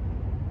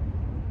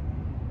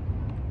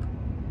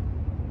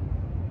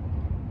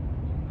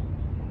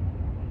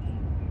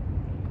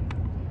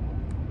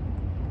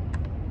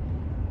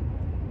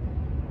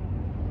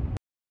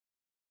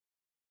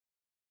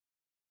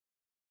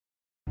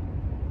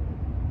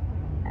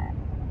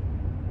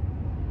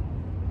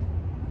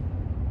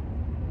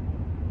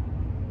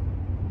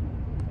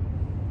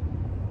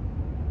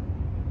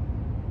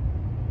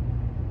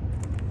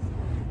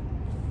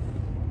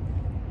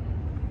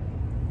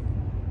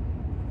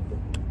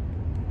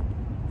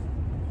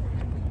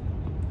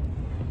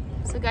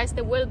 So guys,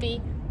 there will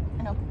be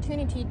an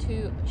opportunity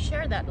to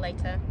share that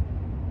later.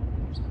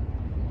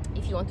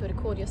 If you want to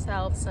record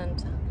yourselves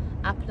and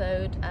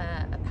upload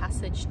a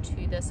passage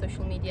to the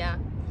social media,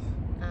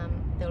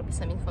 there will be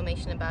some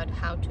information about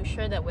how to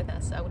share that with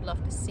us. I would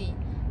love to see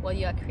what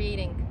you are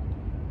creating.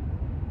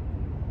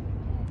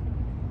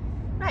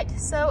 Right,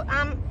 so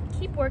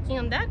keep working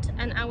on that,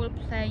 and I will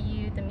play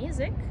you the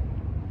music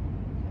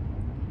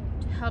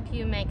to help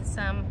you make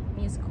some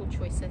musical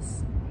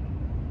choices.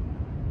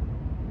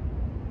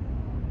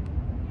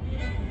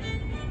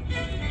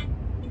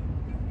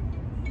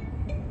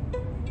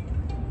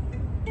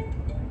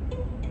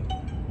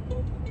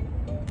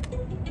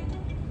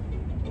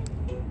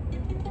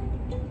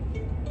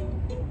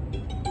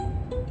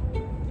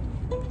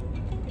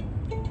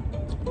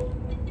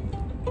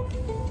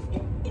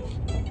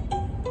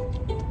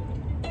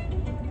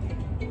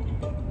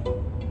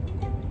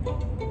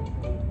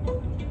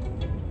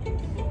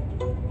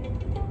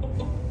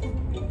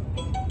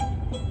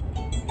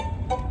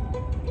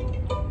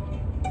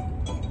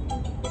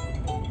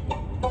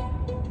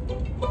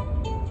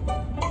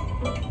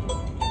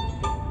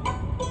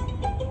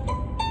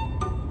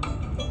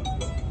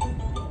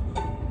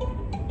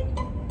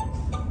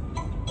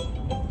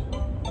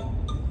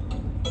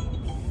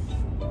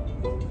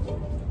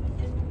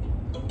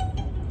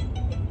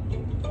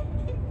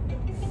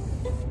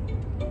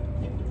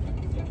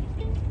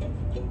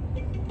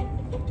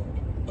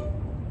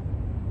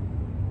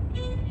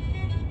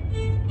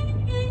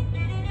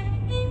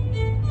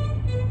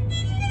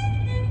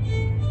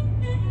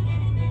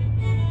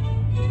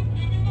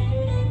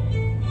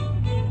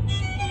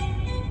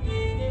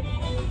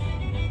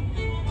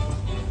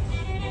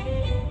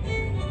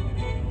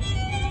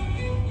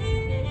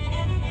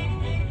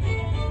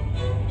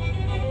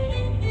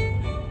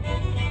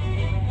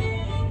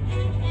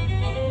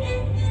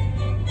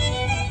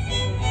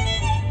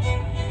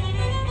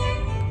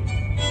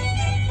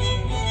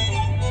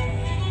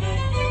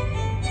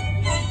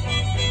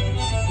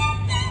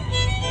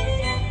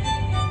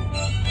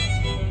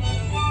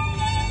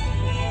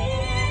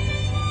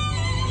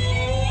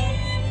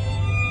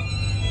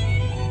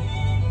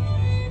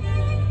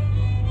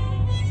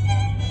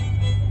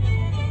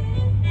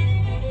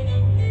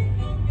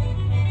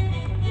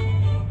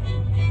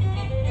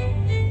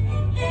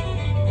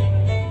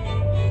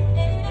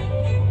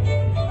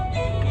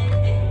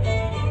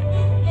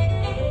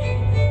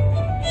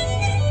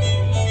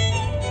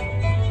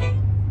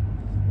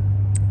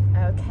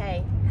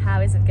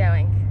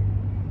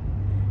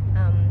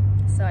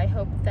 So I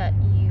hope that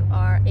you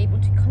are able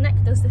to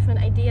connect those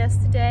different ideas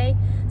today.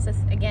 So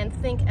again,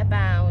 think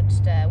about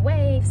the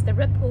waves, the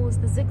ripples,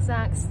 the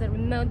zigzags, the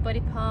remote body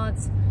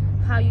parts,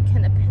 how you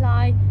can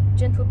apply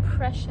gentle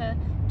pressure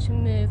to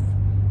move,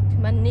 to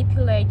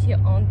manipulate your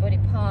own body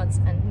parts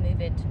and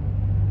move it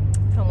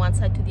from one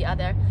side to the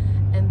other,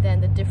 and then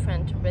the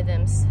different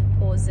rhythms,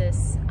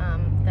 pauses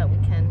that we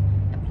can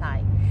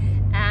apply.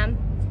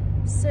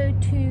 So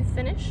to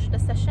finish the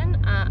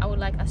session, I would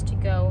like us to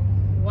go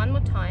one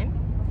more time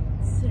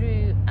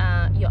through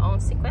your own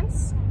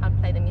sequence. I'll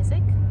play the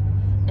music,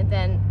 and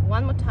then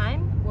one more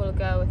time we'll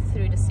go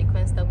through the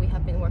sequence that we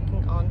have been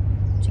working on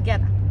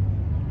together.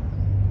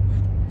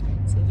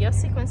 So your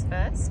sequence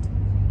first.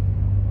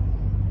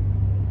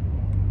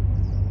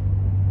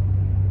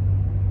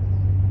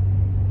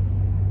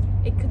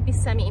 It could be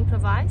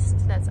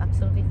semi-improvised, that's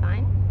absolutely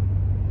fine.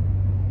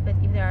 But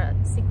if there are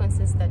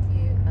sequences that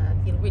you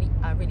feel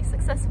are really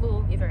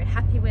successful, you're very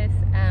happy with,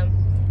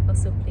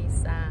 also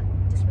please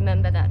just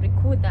remember that,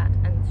 record that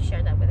and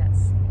share that with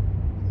us.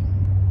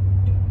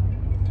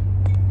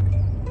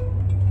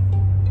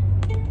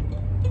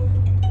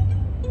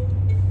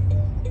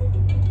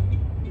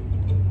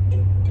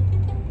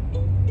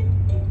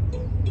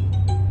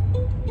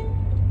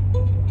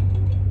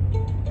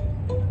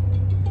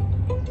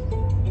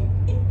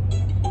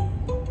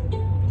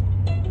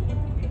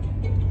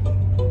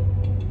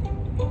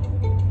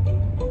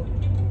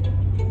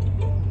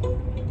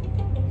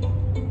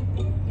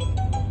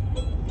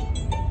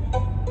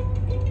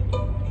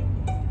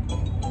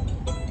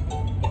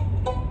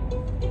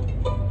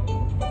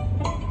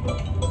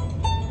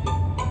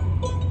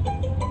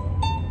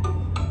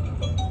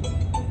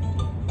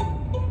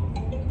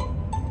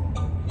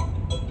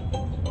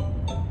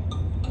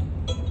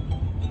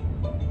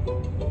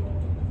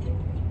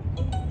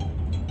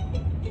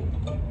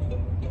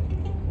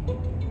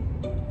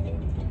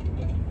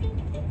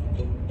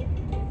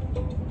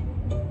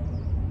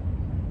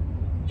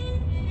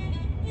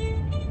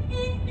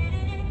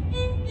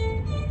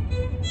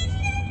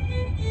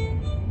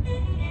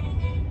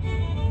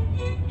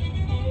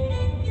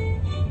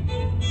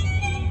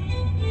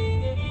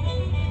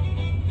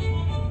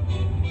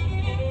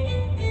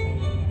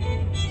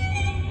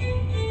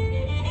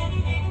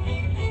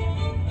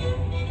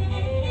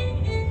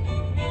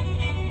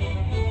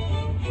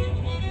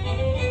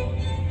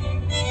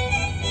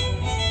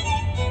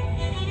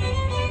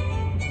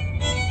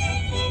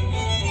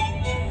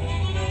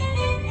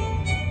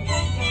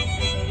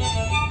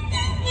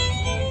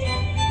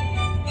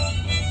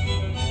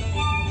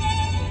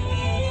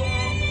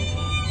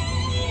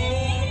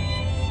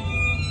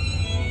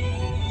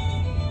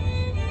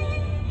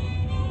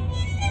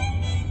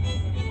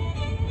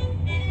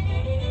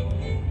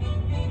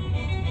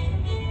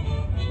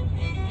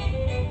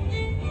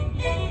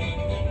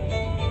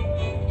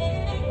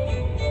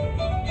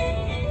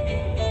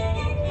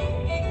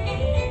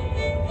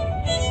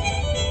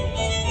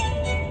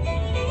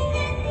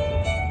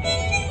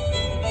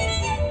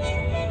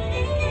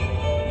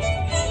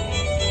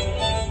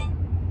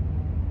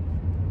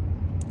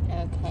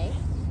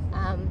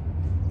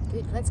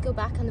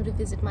 and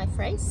revisit my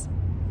phrase.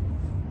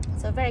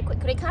 So a very quick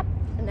recap,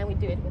 and then we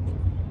do it with you.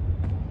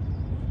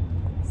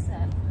 So,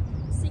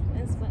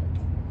 sequence 1,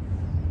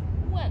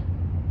 1,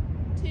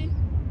 2,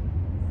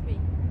 3,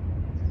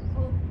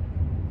 4,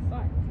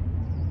 5,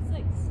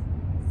 6,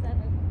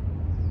 7,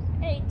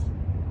 8,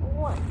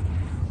 1.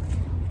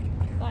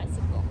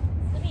 Bicycle,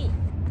 3,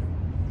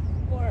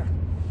 4,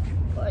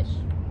 push,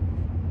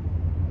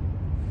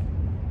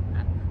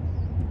 up,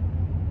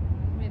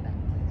 ribbon,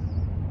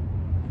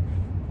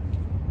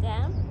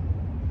 down,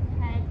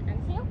 head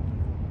and heel,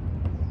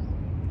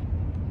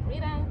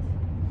 rebound,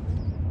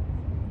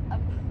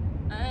 up,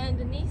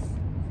 underneath,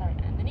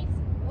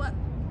 what,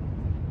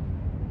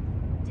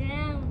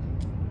 down,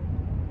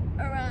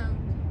 around,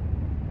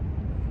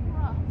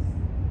 cross,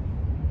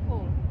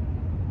 pull,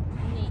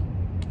 knee,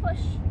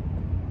 push,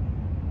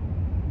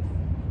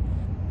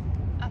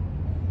 up,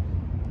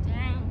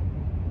 down,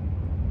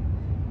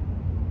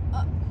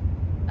 up,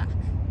 back,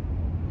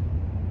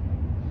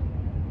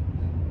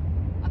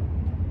 up,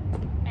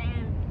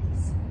 and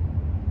release.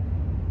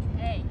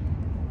 Okay,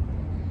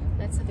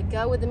 let's have a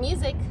go with the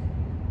music.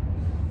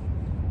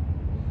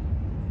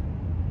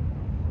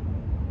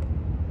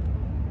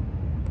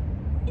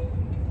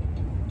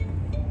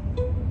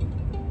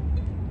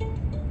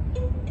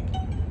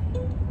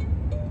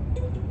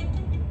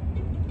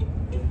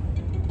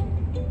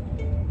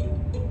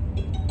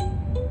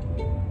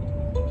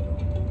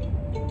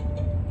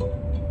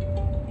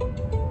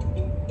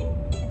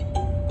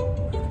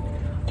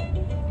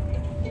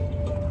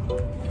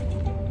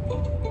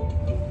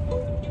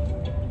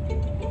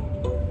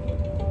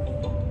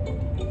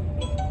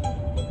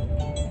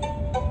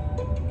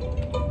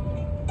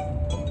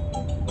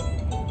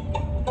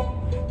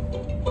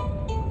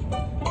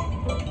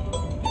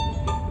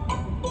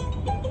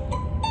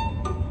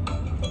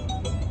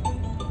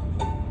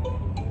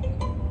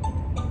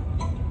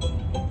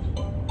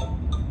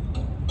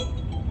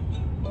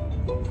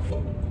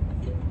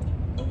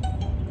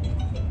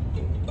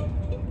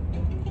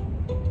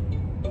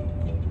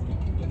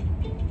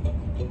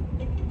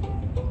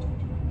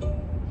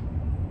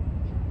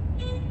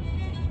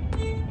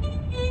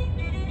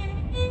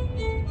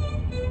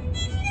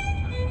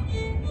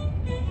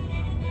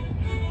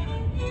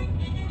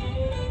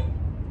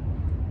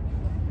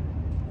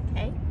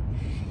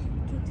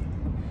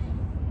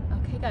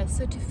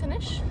 So to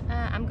finish,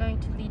 I'm going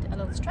to lead a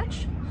little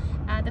stretch.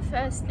 The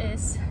first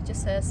is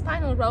just a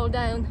spinal roll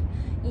down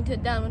into a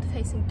downward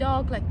facing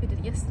dog like we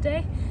did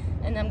yesterday,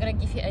 and I'm going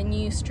to give you a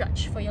new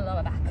stretch for your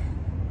lower back.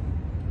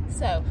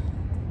 So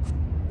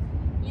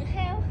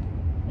inhale,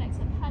 legs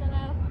up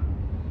parallel,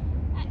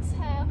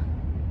 exhale,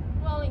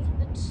 rolling from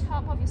the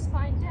top of your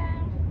spine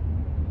down,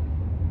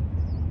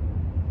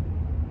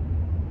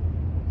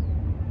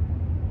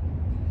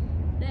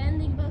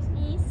 bending both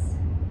knees,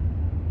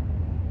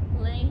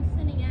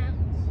 lengthening out,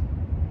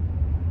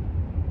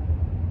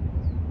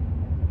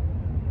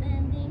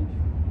 bending,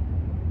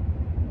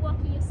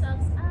 walking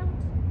yourselves out,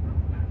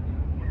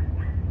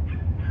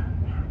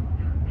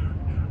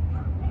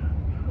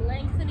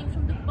 lengthening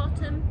from the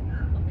bottom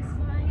of the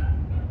spine,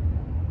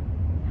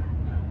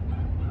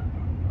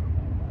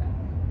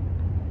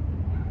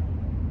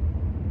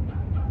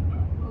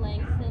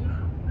 lengthen,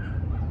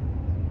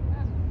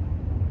 up,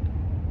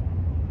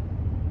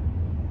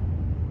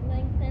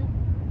 lengthen,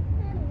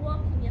 and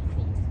walking your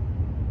feet,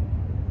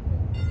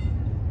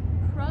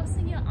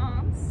 crossing your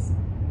arms,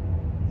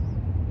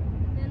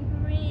 then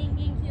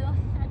bringing your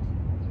head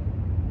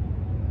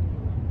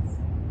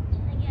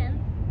again,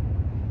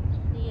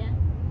 here,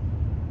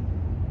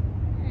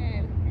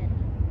 and head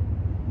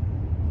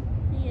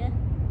here,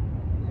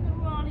 and then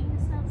rolling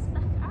yourselves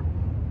back up.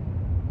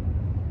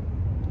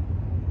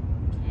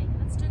 Okay,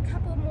 let's do a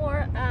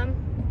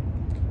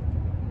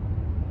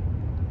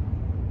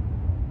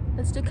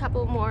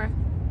couple more.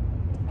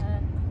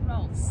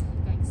 Rolls,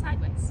 going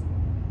sideways,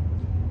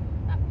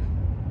 up,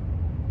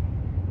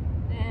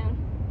 down,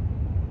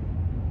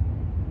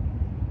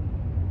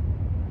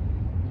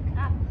 look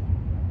up,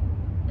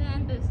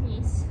 bend both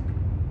knees,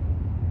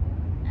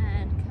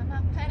 and come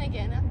up, and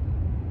again up,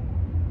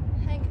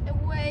 hang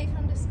away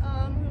from this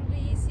arm,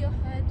 release your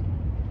head,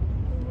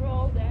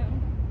 roll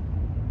down,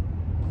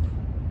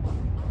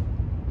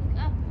 look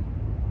up,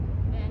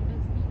 bend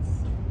both knees,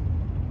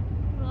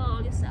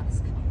 roll yourselves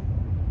up.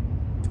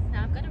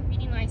 Now I've got a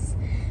really nice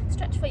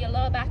stretch for your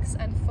lower backs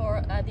and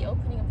for the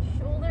opening of the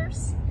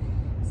shoulders.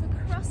 So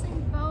crossing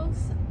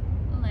both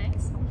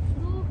legs on the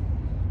floor,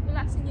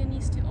 relaxing your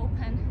knees to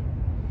open.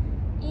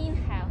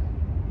 Inhale.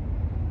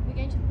 We're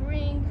going to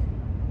bring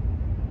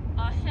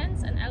our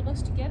hands and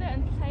elbows together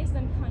and place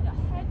them behind our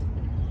head.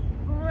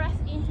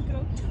 Breath in to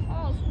grow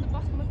tall from the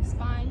bottom of the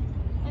spine.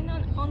 And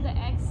then on the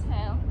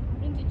exhale,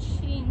 bring your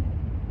chin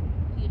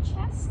to your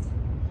chest.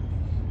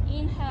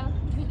 Inhale,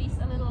 release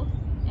a little.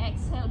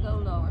 Exhale, go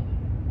lower.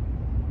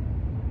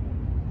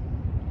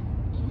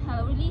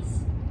 Inhale,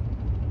 release.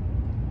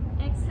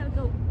 Exhale,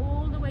 go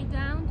all the way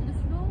down to the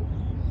floor.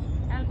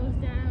 Elbows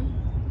down,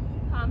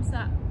 palms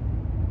up.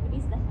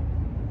 Release the head.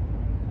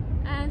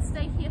 And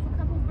stay here for a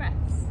couple of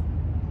breaths.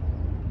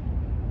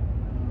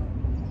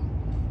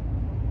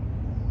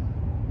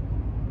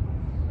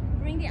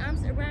 the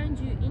arms around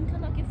you,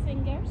 interlock your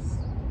fingers,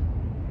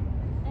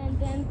 and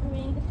then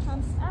bring the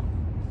palms up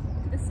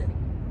to the ceiling.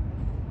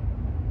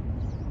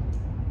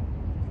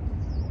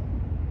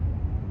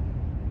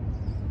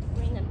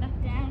 Bring them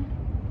back down.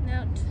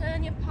 Now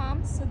turn your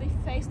palms so they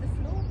face the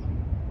floor,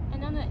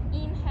 and on an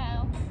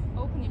inhale,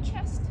 open your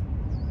chest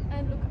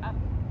and look up.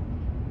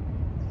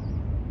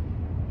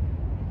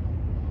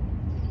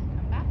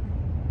 Come back.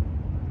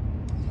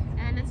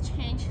 And let's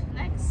change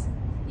legs.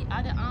 The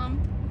other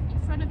arm in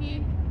front of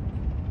you.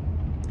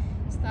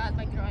 Start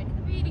by growing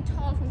really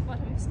tall from the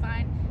bottom of your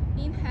spine.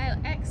 Inhale,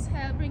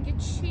 exhale, bring your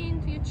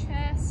chin to your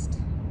chest.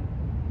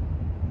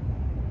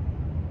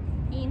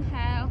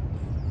 Inhale,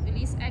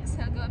 release,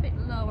 exhale, go a bit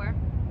lower.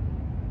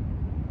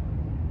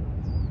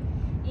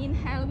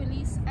 Inhale,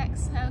 release,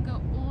 exhale,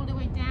 go all the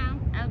way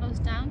down, elbows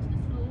down to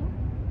the floor,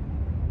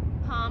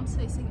 palms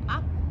facing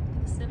up to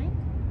the ceiling.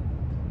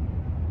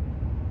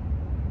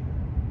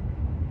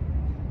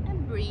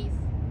 And breathe.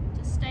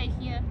 Just stay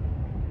here.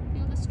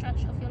 Feel the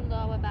stretch of your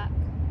lower back.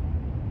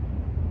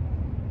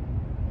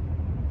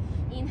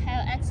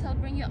 Inhale, exhale,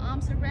 bring your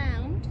arms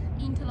around,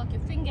 interlock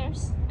your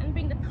fingers, and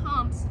bring the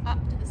palms up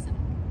to the ceiling.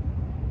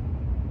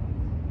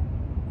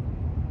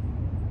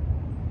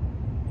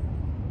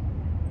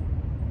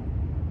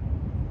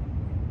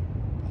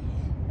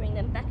 Bring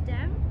them back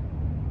down.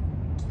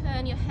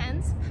 Turn your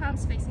hands,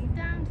 palms facing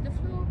down to the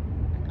floor,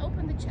 and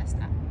open the chest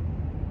up.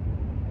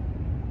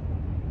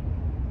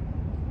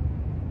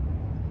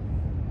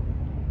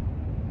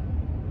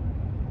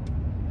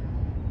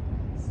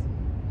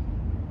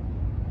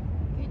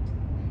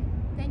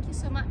 Thank you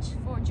so much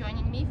for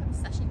joining me for the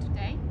session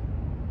today.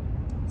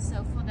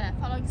 So for the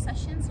following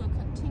sessions, we'll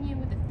continue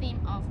with the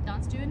theme of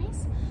dance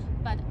journeys,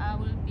 but I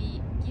will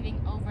be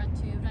giving over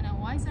to Renaud,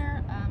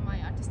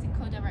 my artistic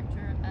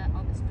co-director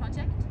on this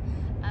project.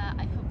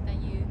 I hope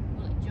that you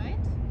will enjoy it.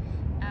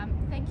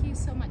 Thank you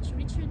so much,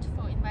 Richard,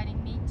 for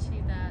inviting me to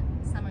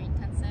the summer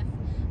intensive,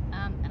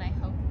 and I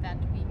hope that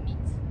we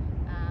meet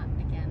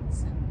again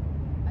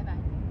soon. Bye-bye.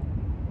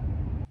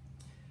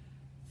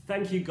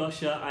 Thank you,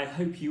 Gosia. I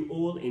hope you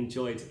all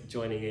enjoyed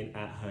joining in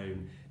at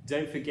home.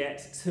 Don't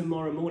forget,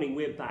 tomorrow morning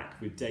we're back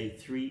with day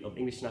 3 of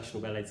English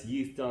National Ballet's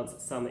Youth Dance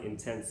Summer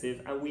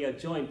Intensive, and we are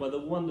joined by the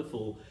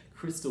wonderful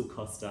Crystal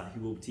Costa,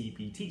 who will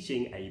be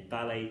teaching a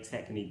ballet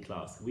technique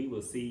class. We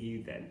will see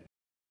you then.